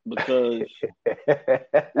 because,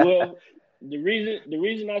 well, the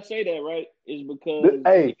reason I say that, right, is because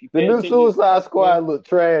Hey, if you the pay new attention, Suicide huh? Squad look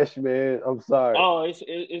trash, man. I'm sorry. Oh,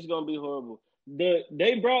 it's gonna be horrible.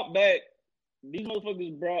 They brought back, these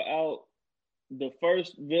motherfuckers brought out the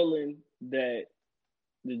first villain that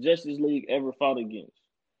the Justice League ever fought against.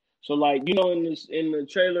 So, like, in the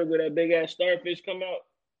trailer where that big ass starfish come out,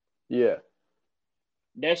 Yeah.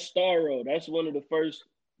 that's Starro. That's one of the first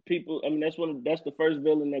people. I mean, that's the first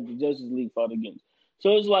villain that the Justice League fought against.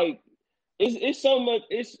 So it's like, it's so much.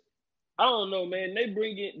 It's, I don't know, man. They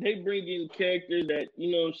bring in characters that,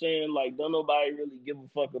 what I'm saying, like, don't nobody really give a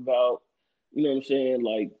fuck about. You know what I'm saying?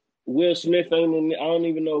 Like, Will Smith ain't in. I don't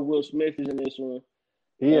even know if Will Smith is in this one.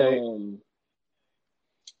 He ain't. Um,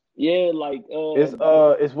 yeah, like,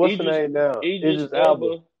 It's what's the Idris name now? Idris Idris Elba.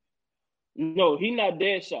 Elba. No, he not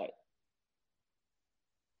Deadshot.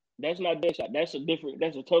 That's not Deadshot. That's a different.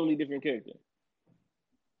 That's a totally different character.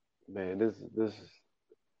 Man, this is,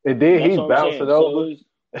 and then That's he's what I'm bouncing saying. So over. it's,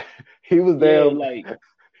 He was yeah, damn. like,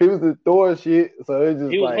 He was the Thor shit. So it's he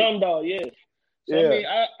just was like, Heimdall. Yeah. So I yeah,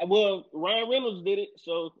 mean, well, Ryan Reynolds did it.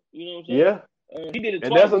 So you know what I'm saying. yeah. He did it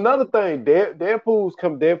And that's twice. another thing.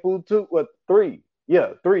 Deadpool 2, what, 3?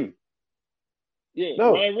 Yeah, 3. Yeah,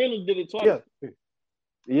 No, Ryan Reynolds did it twice. yeah,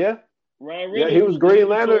 yeah, Ryan yeah. Reynolds He was was the Green Human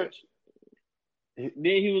Lantern. Torch. Then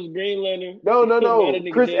he was Green Lantern. No, no, Now no. that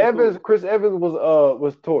nigga Chris Evans. Deadpool. Chris Evans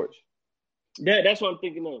was Torch. That's what I'm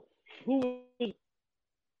thinking of. Who was?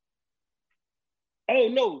 Oh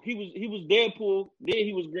no, he was Deadpool. Then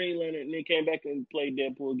he was Green Lantern, and then came back and played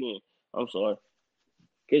Deadpool again. I'm sorry,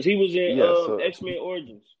 because he was in Yeah. So X-Men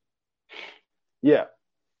Origins. yeah.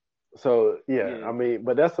 So yeah. Yeah, I mean,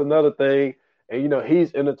 but that's another thing. And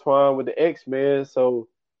he's intertwined with the X-Men. So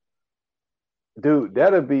dude,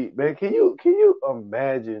 that'll be, man. Can you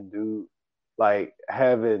imagine, dude? Like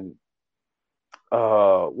having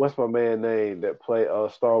what's my man name that play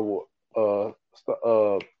Star Wars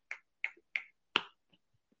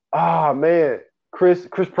man, Chris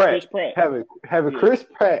Pratt, Chris Pratt. having Yeah, Chris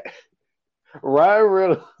Pratt, Ryan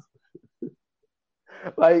Reynolds,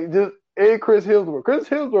 like just and Chris Hemsworth. Chris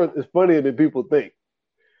Hemsworth is funnier than people think.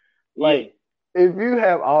 yeah, Like if you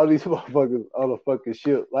have all these motherfuckers on a fucking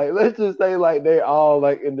ship, like let's just say like they all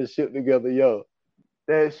like in the ship together, yo.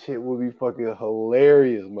 That shit would be fucking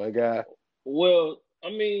hilarious, my guy. Well, I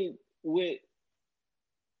mean, with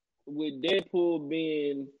Deadpool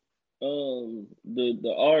being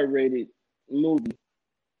the R rated movie,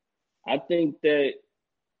 I think that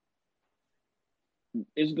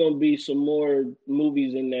it's gonna be some more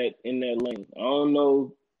movies in that lane. I don't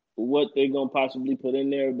know what they're gonna possibly put in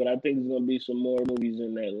there, but I think there's gonna be some more movies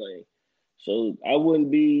in that lane. So I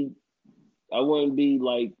wouldn't be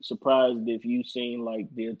like surprised if you seen like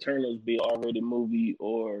the Eternals be an R-rated movie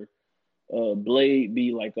or Blade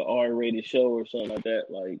be like an R-rated show or something like that.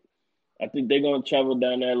 Like I think they're gonna travel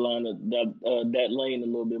down that line of that lane a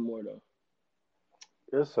little bit more though.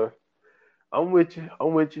 Yes, sir. I'm with you.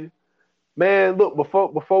 I'm with you. Man, look,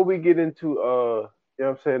 before we get into you know what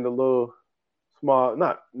I'm saying, the little small,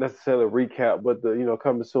 not necessarily recap, but the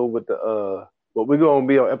coming soon with the but we're gonna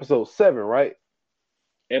be on episode 7, right?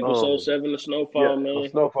 Episode Um 7 of yeah, Snowfall, of man.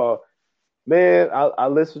 Snowfall. Man, I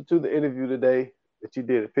listened to the interview today that you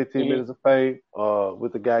did at 15 Hmm. minutes of fame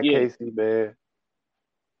with the guy Yeah, Casey, man.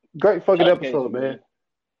 Great fucking shout out Casey, episode, man. man.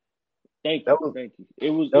 Thank you, That was thank you. It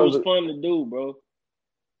that was was fun to do, bro.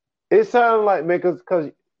 it sounded like, man,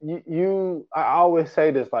 cause you I always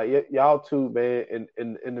say this, like y'all two, man,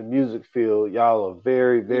 in the music field, y'all are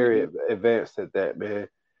very very Hmm. advanced at that, man.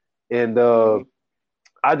 And Hmm.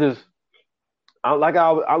 I just I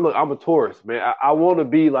look, I'm a tourist, man. I want to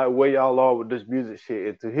be like where y'all are with this music shit,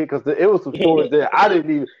 and to hear, because it was some stories that I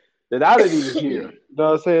didn't even hear. You know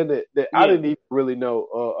what I'm saying? That I Yeah, didn't even really know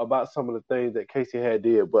about some of the things that Casey had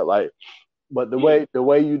did, but like, but yeah. the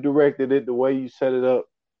way you directed it, the way you set it up,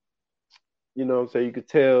 you know what I'm saying? You could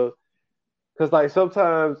tell, because like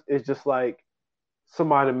sometimes it's just like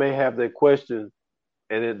somebody may have their question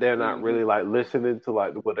and then they're not Hmm. really like listening to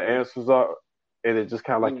like what the answers are, and it's just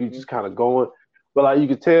kind of like you Hmm. just kind of going, but like you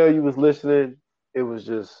could tell you was listening. It was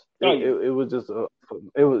just Oh yeah. it was just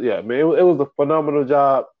it was, yeah, man, it was a phenomenal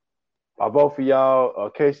job by both of y'all.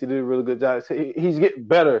 Casey did a really good job. So he's getting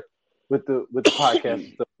better with the podcast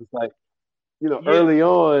and stuff. It's like, Yeah, early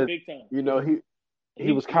on, big time. you know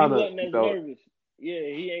he was He kind of, wasn't as nervous. Yeah,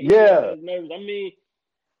 he wasn't yeah. as nervous. I mean,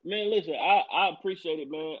 man, listen, I appreciate it,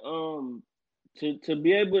 man. To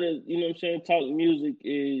be able to, you know what I'm saying, talk music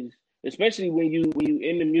is, especially when you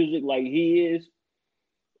in the music like he is,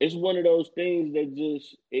 it's one of those things that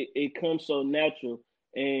just it comes so natural,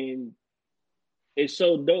 and it's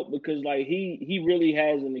so dope because like he really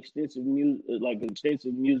has an extensive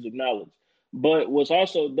music knowledge. But what's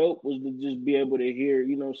also dope was to just be able to hear,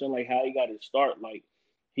 you know what I'm saying, like how he got his start. Like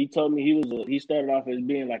he told me he started off as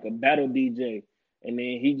being like a battle DJ, and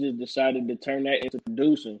then he just decided to turn that into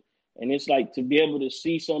producing. And it's like to be able to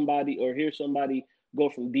see somebody or hear somebody go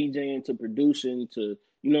from DJing to producing to,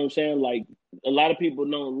 you know what I'm saying, like a lot of people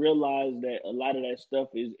don't realize that a lot of that stuff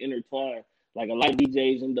is intertwined. Like a lot of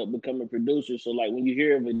DJs end up becoming producers. So like when you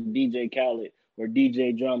hear of a DJ Khaled or DJ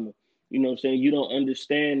Drama, you know what I'm saying, you don't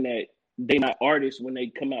understand that they not artists when they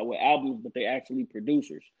come out with albums, but they actually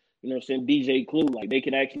producers. You know what I'm saying? DJ Clue, like they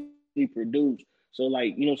can actually produce. So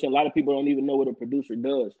like, you know what I'm saying, a lot of people don't even know what a producer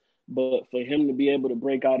does. But for him to be able to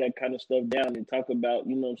break all that kind of stuff down and talk about,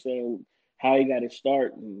 you know what I'm saying, how he got to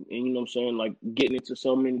start and you know what I'm saying, like getting into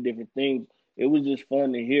so many different things, it was just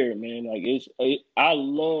fun to hear, man. Like I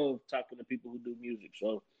love talking to people who do music.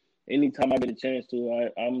 So anytime I get a chance to,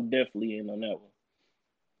 I'm definitely in on that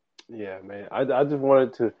Yeah, man. I just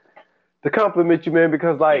wanted to compliment you, man,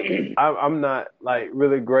 because like one. I'm not like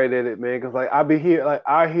really great at it, man. Because like I be here, like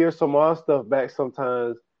I hear some of our stuff back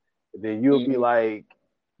sometimes, and then you'll be Hmm. like,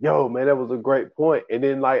 "Yo, man, that was a great point." And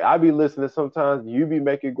then like I be listening sometimes, you be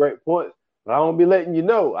making great points, but I don't be letting you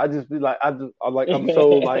know. I just be like, I'm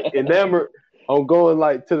so like enamored on going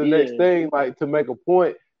like to the next Yeah, thing, like to make a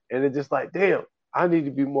point, and it's just like, damn, I need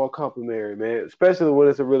to be more complimentary, man, especially when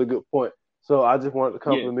it's a really good point. So I just wanted to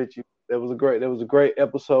yeah, compliment you. That was a great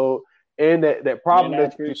episode, and that man. problem I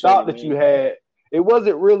that you appreciate thought it, that you man. had, it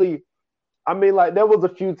wasn't really. I mean, like there was a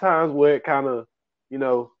few times where it kind of, you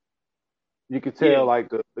know, you could tell Yeah, like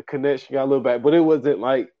the connection got a little back, but it wasn't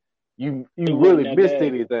like it you wasn't really that missed bad.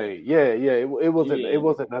 anything. Yeah, yeah, it Yeah,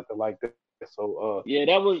 wasn't nothing like that. So yeah.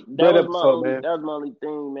 That was great episode, man. my only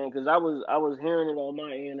thing, man. Because I was hearing it on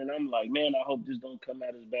my end, and I'm like, man, I hope this don't come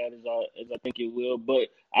out as bad as I think it will. But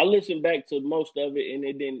I listened back to most of it, and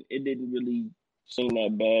it didn't really seem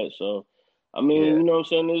that bad. So. I mean, Yeah, you know what I'm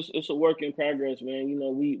saying? It's a work in progress, man. You know,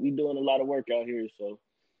 we doing a lot of work out here, so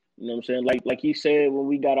you know what I'm saying? Like you said when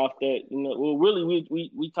we got off that, you know, well really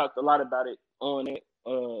we talked a lot about it on it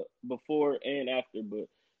before and after, but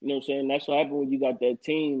you know what I'm saying? That's what happened when you got that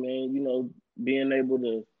team, man, you know, being able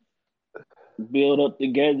to build up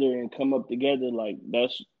together and come up together, like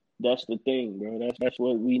that's the thing, bro. That's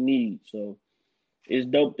what we need. So it's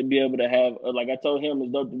dope to be able to have, like I told him,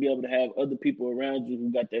 it's dope to be able to have other people around you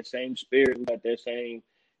who got that same spirit, who got that same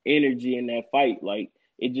energy in that fight. Like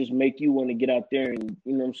it just make you want to get out there and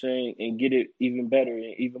you know what I'm saying and get it even better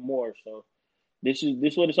and even more. So this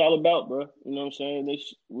what it's all about, bro. You know what I'm saying?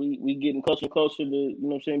 This we getting closer and closer to you know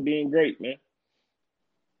what I'm saying being great, man.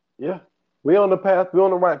 Yeah, we on the path. We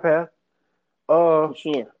on the right path. For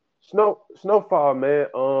sure. Snowfall, man.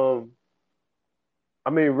 I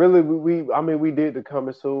mean, really, I mean, we did the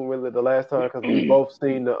coming soon. Really, the last time because we both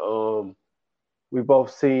seen Previews.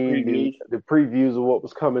 the previews of what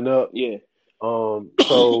was coming up. Yeah.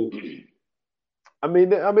 So I mean,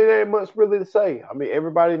 there ain't much really to say. I mean,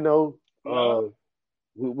 everybody know. No.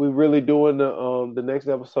 We really doing the next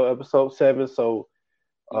episode 7. So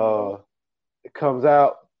it comes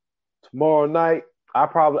out tomorrow night. I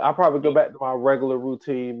probably go back to my regular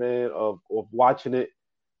routine, man, of watching it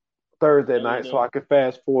Thursday night, so I can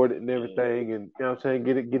fast forward it and everything, and you know what I'm saying,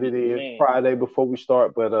 get it in Friday before we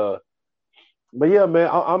start. But yeah, man,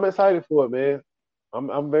 I'm excited for it, man.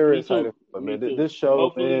 I'm very excited for it, man. This show,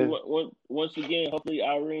 hopefully, man. Once again, hopefully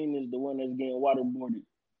Irene is the one that's getting waterboarded.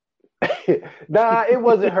 Nah, it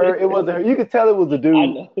wasn't her. It wasn't her. You could tell it was a dude. I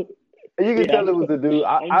know. You can tell it was a dude.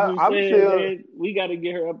 I'm still. Man, we got to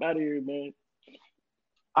get her up out of here, man.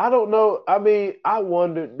 I don't know. I mean, I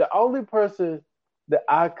wonder. The only person that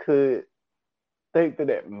I could think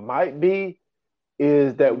that might be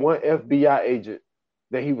is that one FBI agent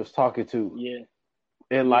that he was talking to. Yeah.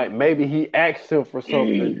 And like maybe he asked him for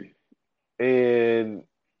something and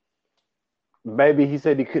maybe he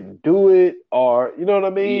said he couldn't do it, or you know what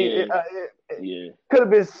I mean? It could have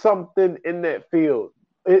been something in that field.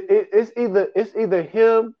 It's either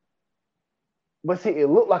him, but see, it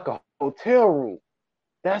looked like a hotel room.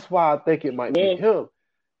 That's why I think it might be him.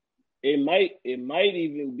 It might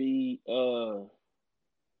even be Ivy.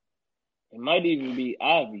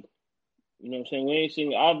 You know what I'm saying? We ain't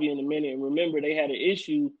seen Ivy in a minute. And remember, they had an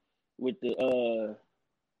issue with the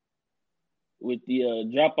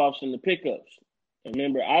drop offs and the pickups. And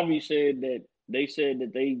remember, Ivy said that they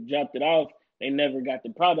dropped it off. They never got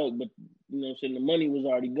the product, but you know what I'm saying, the money was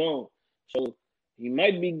already gone. So he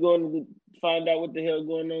might be going to find out what the hell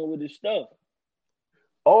going on with his stuff.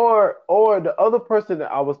 Or the other person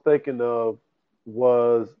that I was thinking of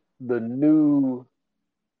was the new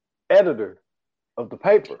editor of the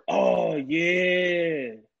paper. Oh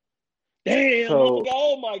yeah. Damn,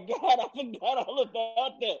 oh my God, I forgot all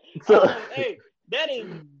about that. Hey, that is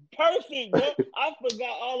perfect, bro. I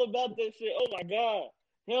forgot all about that shit. Oh my God.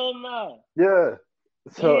 Hell no. Yeah.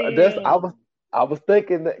 So I was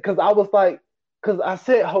thinking that because I was like, because I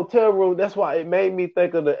said hotel room, that's why it made me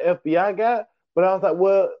think of the FBI guy. But I was like,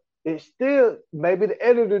 well, it's still maybe the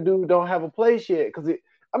editor dude don't have a place yet because it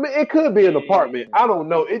could be an apartment. I don't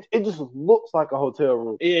know. It just looks like a hotel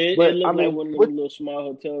room. Yeah, it looks like one of those little small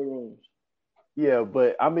hotel rooms. Yeah,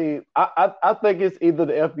 but I mean, I think it's either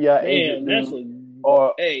the FBI agent dude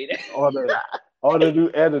or the new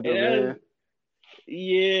editor, man.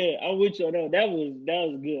 Yeah, I'm with you on that. That was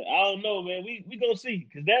good. I don't know, man. We gonna see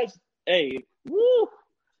because that's woo.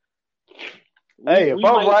 We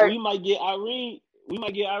might get Irene. We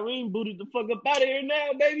might get Irene booted the fuck up out of here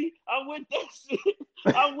now, baby. I'm with that shit.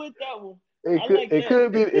 I'm with that one.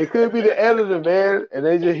 It could be the editor, man, and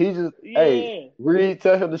Reed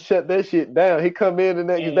tell him to shut that shit down. He come in the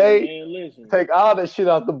next day, man, take all that shit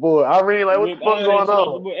off the board. I really like what the fuck going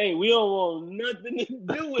on. Hey, we don't want nothing to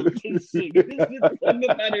do with this shit. Get this shit the fuck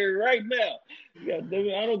up out of here right now. God damn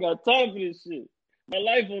it, I don't got time for this shit. My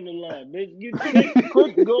life on the line, bitch.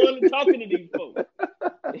 Quit going and talking to these folks.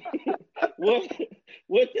 What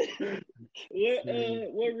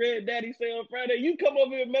Red Daddy say on Friday? You come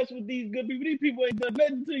over here and mess with these good people. These people ain't done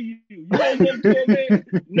nothing to you. You want something to them, man?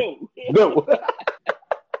 No.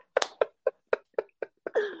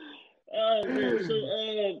 So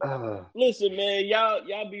listen, man,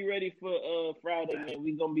 y'all be ready for Friday, man.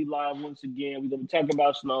 We gonna be live once again. We gonna talk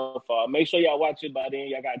about Snowfall. Make sure y'all watch it by then.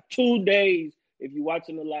 Y'all got 2 days. If you're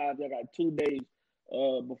watching the live, y'all got 2 days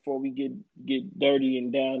before we get dirty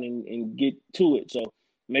and down and get to it. So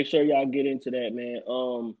make sure y'all get into that, man.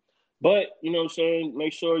 But you know what I'm saying?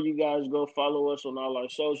 Make sure you guys go follow us on all our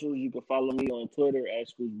socials. You can follow me on Twitter at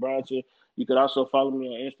Scooch Bronson. You could also follow me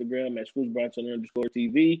on Instagram at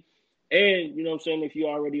ScoochBronson_TV. And you know what I'm saying? If you're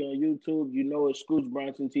already on YouTube, you know it's Scooch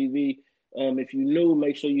Bronson TV. If you're new,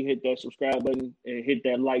 make sure you hit that subscribe button and hit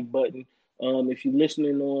that like button. If you're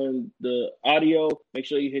listening on the audio, make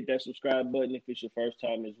sure you hit that subscribe button if it's your first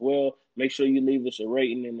time as well. Make sure you leave us a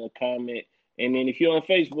rating and a comment. And then if you're on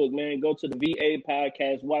Facebook, man, go to the VA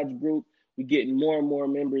Podcast Watch Group. we getting more and more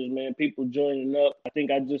members, man. People joining up. I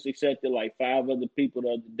think I just accepted like 5 other people the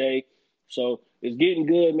other day. So it's getting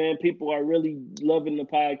good, man. People are really loving the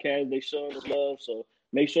podcast. They showing us love. So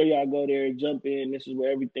make sure y'all go there and jump in. This is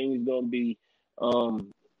where everything is going to be.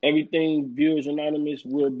 Everything Viewers Anonymous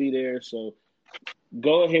will be there. So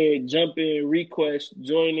go ahead, jump in, request,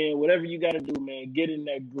 join in, whatever you got to do, man. Get in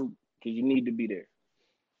that group because you need to be there.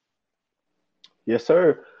 Yes,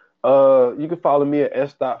 sir. You can follow me at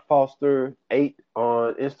s.foster8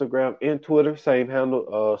 on Instagram and Twitter. Same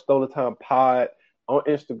handle. Stolen Time Pod on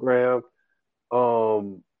Instagram.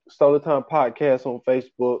 Stolen Time Podcast on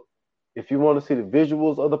Facebook. If you want to see the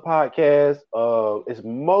visuals of the podcast, it's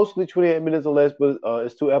mostly 28 minutes or less, but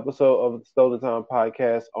it's 2 episodes of the Stolen Time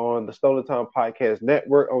Podcast on the Stolen Time Podcast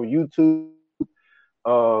Network on YouTube.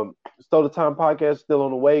 Stolen Time Podcast is still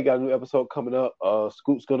on the way. Got a new episode coming up.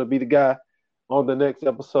 Scoot's gonna be the guy on the next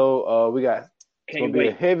episode. It's gonna be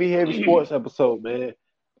a heavy sports episode, man.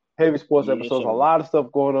 Heavy sports episodes. A lot of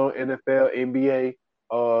stuff going on, NFL, NBA,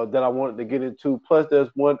 that I wanted to get into. Plus, there's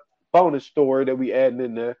one bonus story that we adding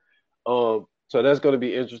in there. So that's gonna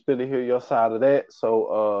be interesting to hear your side of that.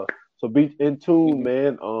 So be in tune,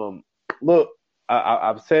 man. Look,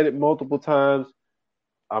 I've said it multiple times.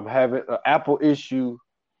 I'm having an Apple issue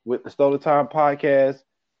with the Stolen Time Podcast.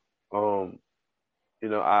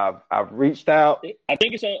 I've reached out. I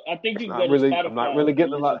think you can go to Spotify. I'm not really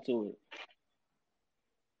getting a lot to it.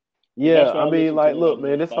 Yeah, I mean, like, look,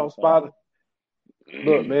 man, it's on Spotify.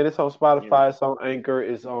 Look, man, it's on Spotify. It's on Anchor.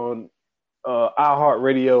 It's on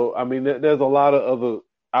iHeartRadio. I mean, there's a lot of other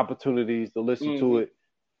opportunities to listen to it.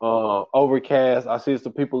 Overcast. I see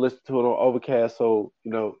some people listen to it on Overcast. So,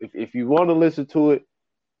 if you want to listen to it,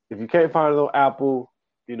 if you can't find it on Apple,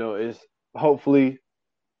 it's hopefully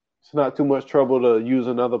it's not too much trouble to use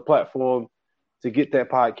another platform to get that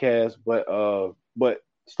podcast. But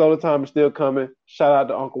Stolen Time is still coming. Shout out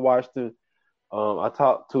to Uncle Washington. I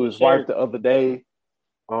talked to his wife the other day.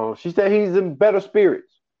 She said he's in better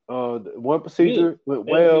spirits. One procedure went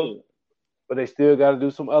well, but they still got to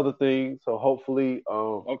do some other things. So hopefully,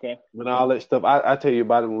 when all that stuff, I tell you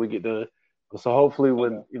about it when we get done. So hopefully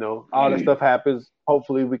when, all that stuff happens,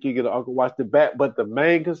 hopefully we can get Uncle Washington back. But the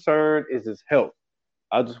main concern is his health.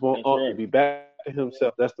 I just want Uncle to be back to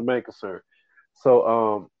himself. That's the main concern.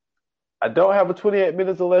 So I don't have a 28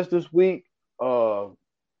 minutes or less this week.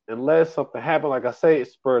 Unless something happened, like I say,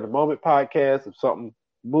 it's spur of the moment podcast. If something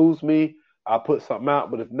moves me, I'll put something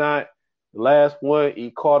out. But if not, the last one,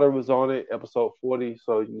 E. Carter was on it, episode 40.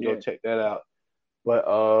 So you can go check that out. But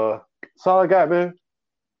that's all I got, man.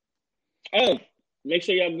 Make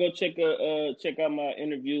sure y'all go check out my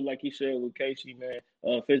interview, like you said, with Casey, man.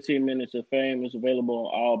 15 Minutes of Fame is available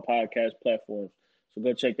on all podcast platforms. So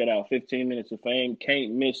go check that out. 15 Minutes of Fame.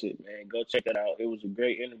 Can't miss it, man. Go check that out. It was a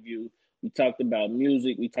great interview. We talked about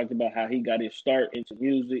music. We talked about how he got his start into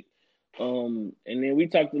music. And then we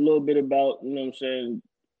talked a little bit about,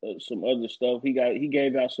 some other stuff. He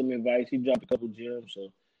gave out some advice. He dropped a couple gems.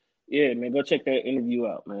 So, yeah, man, go check that interview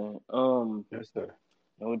out, man. Yes, sir.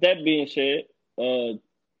 And with that being said,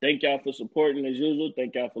 thank y'all for supporting as usual.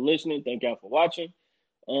 Thank y'all for listening. Thank y'all for watching.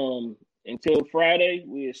 Until Friday,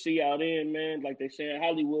 we'll see y'all then, man. Like they say in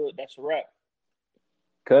Hollywood, that's a wrap.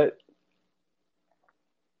 Cut.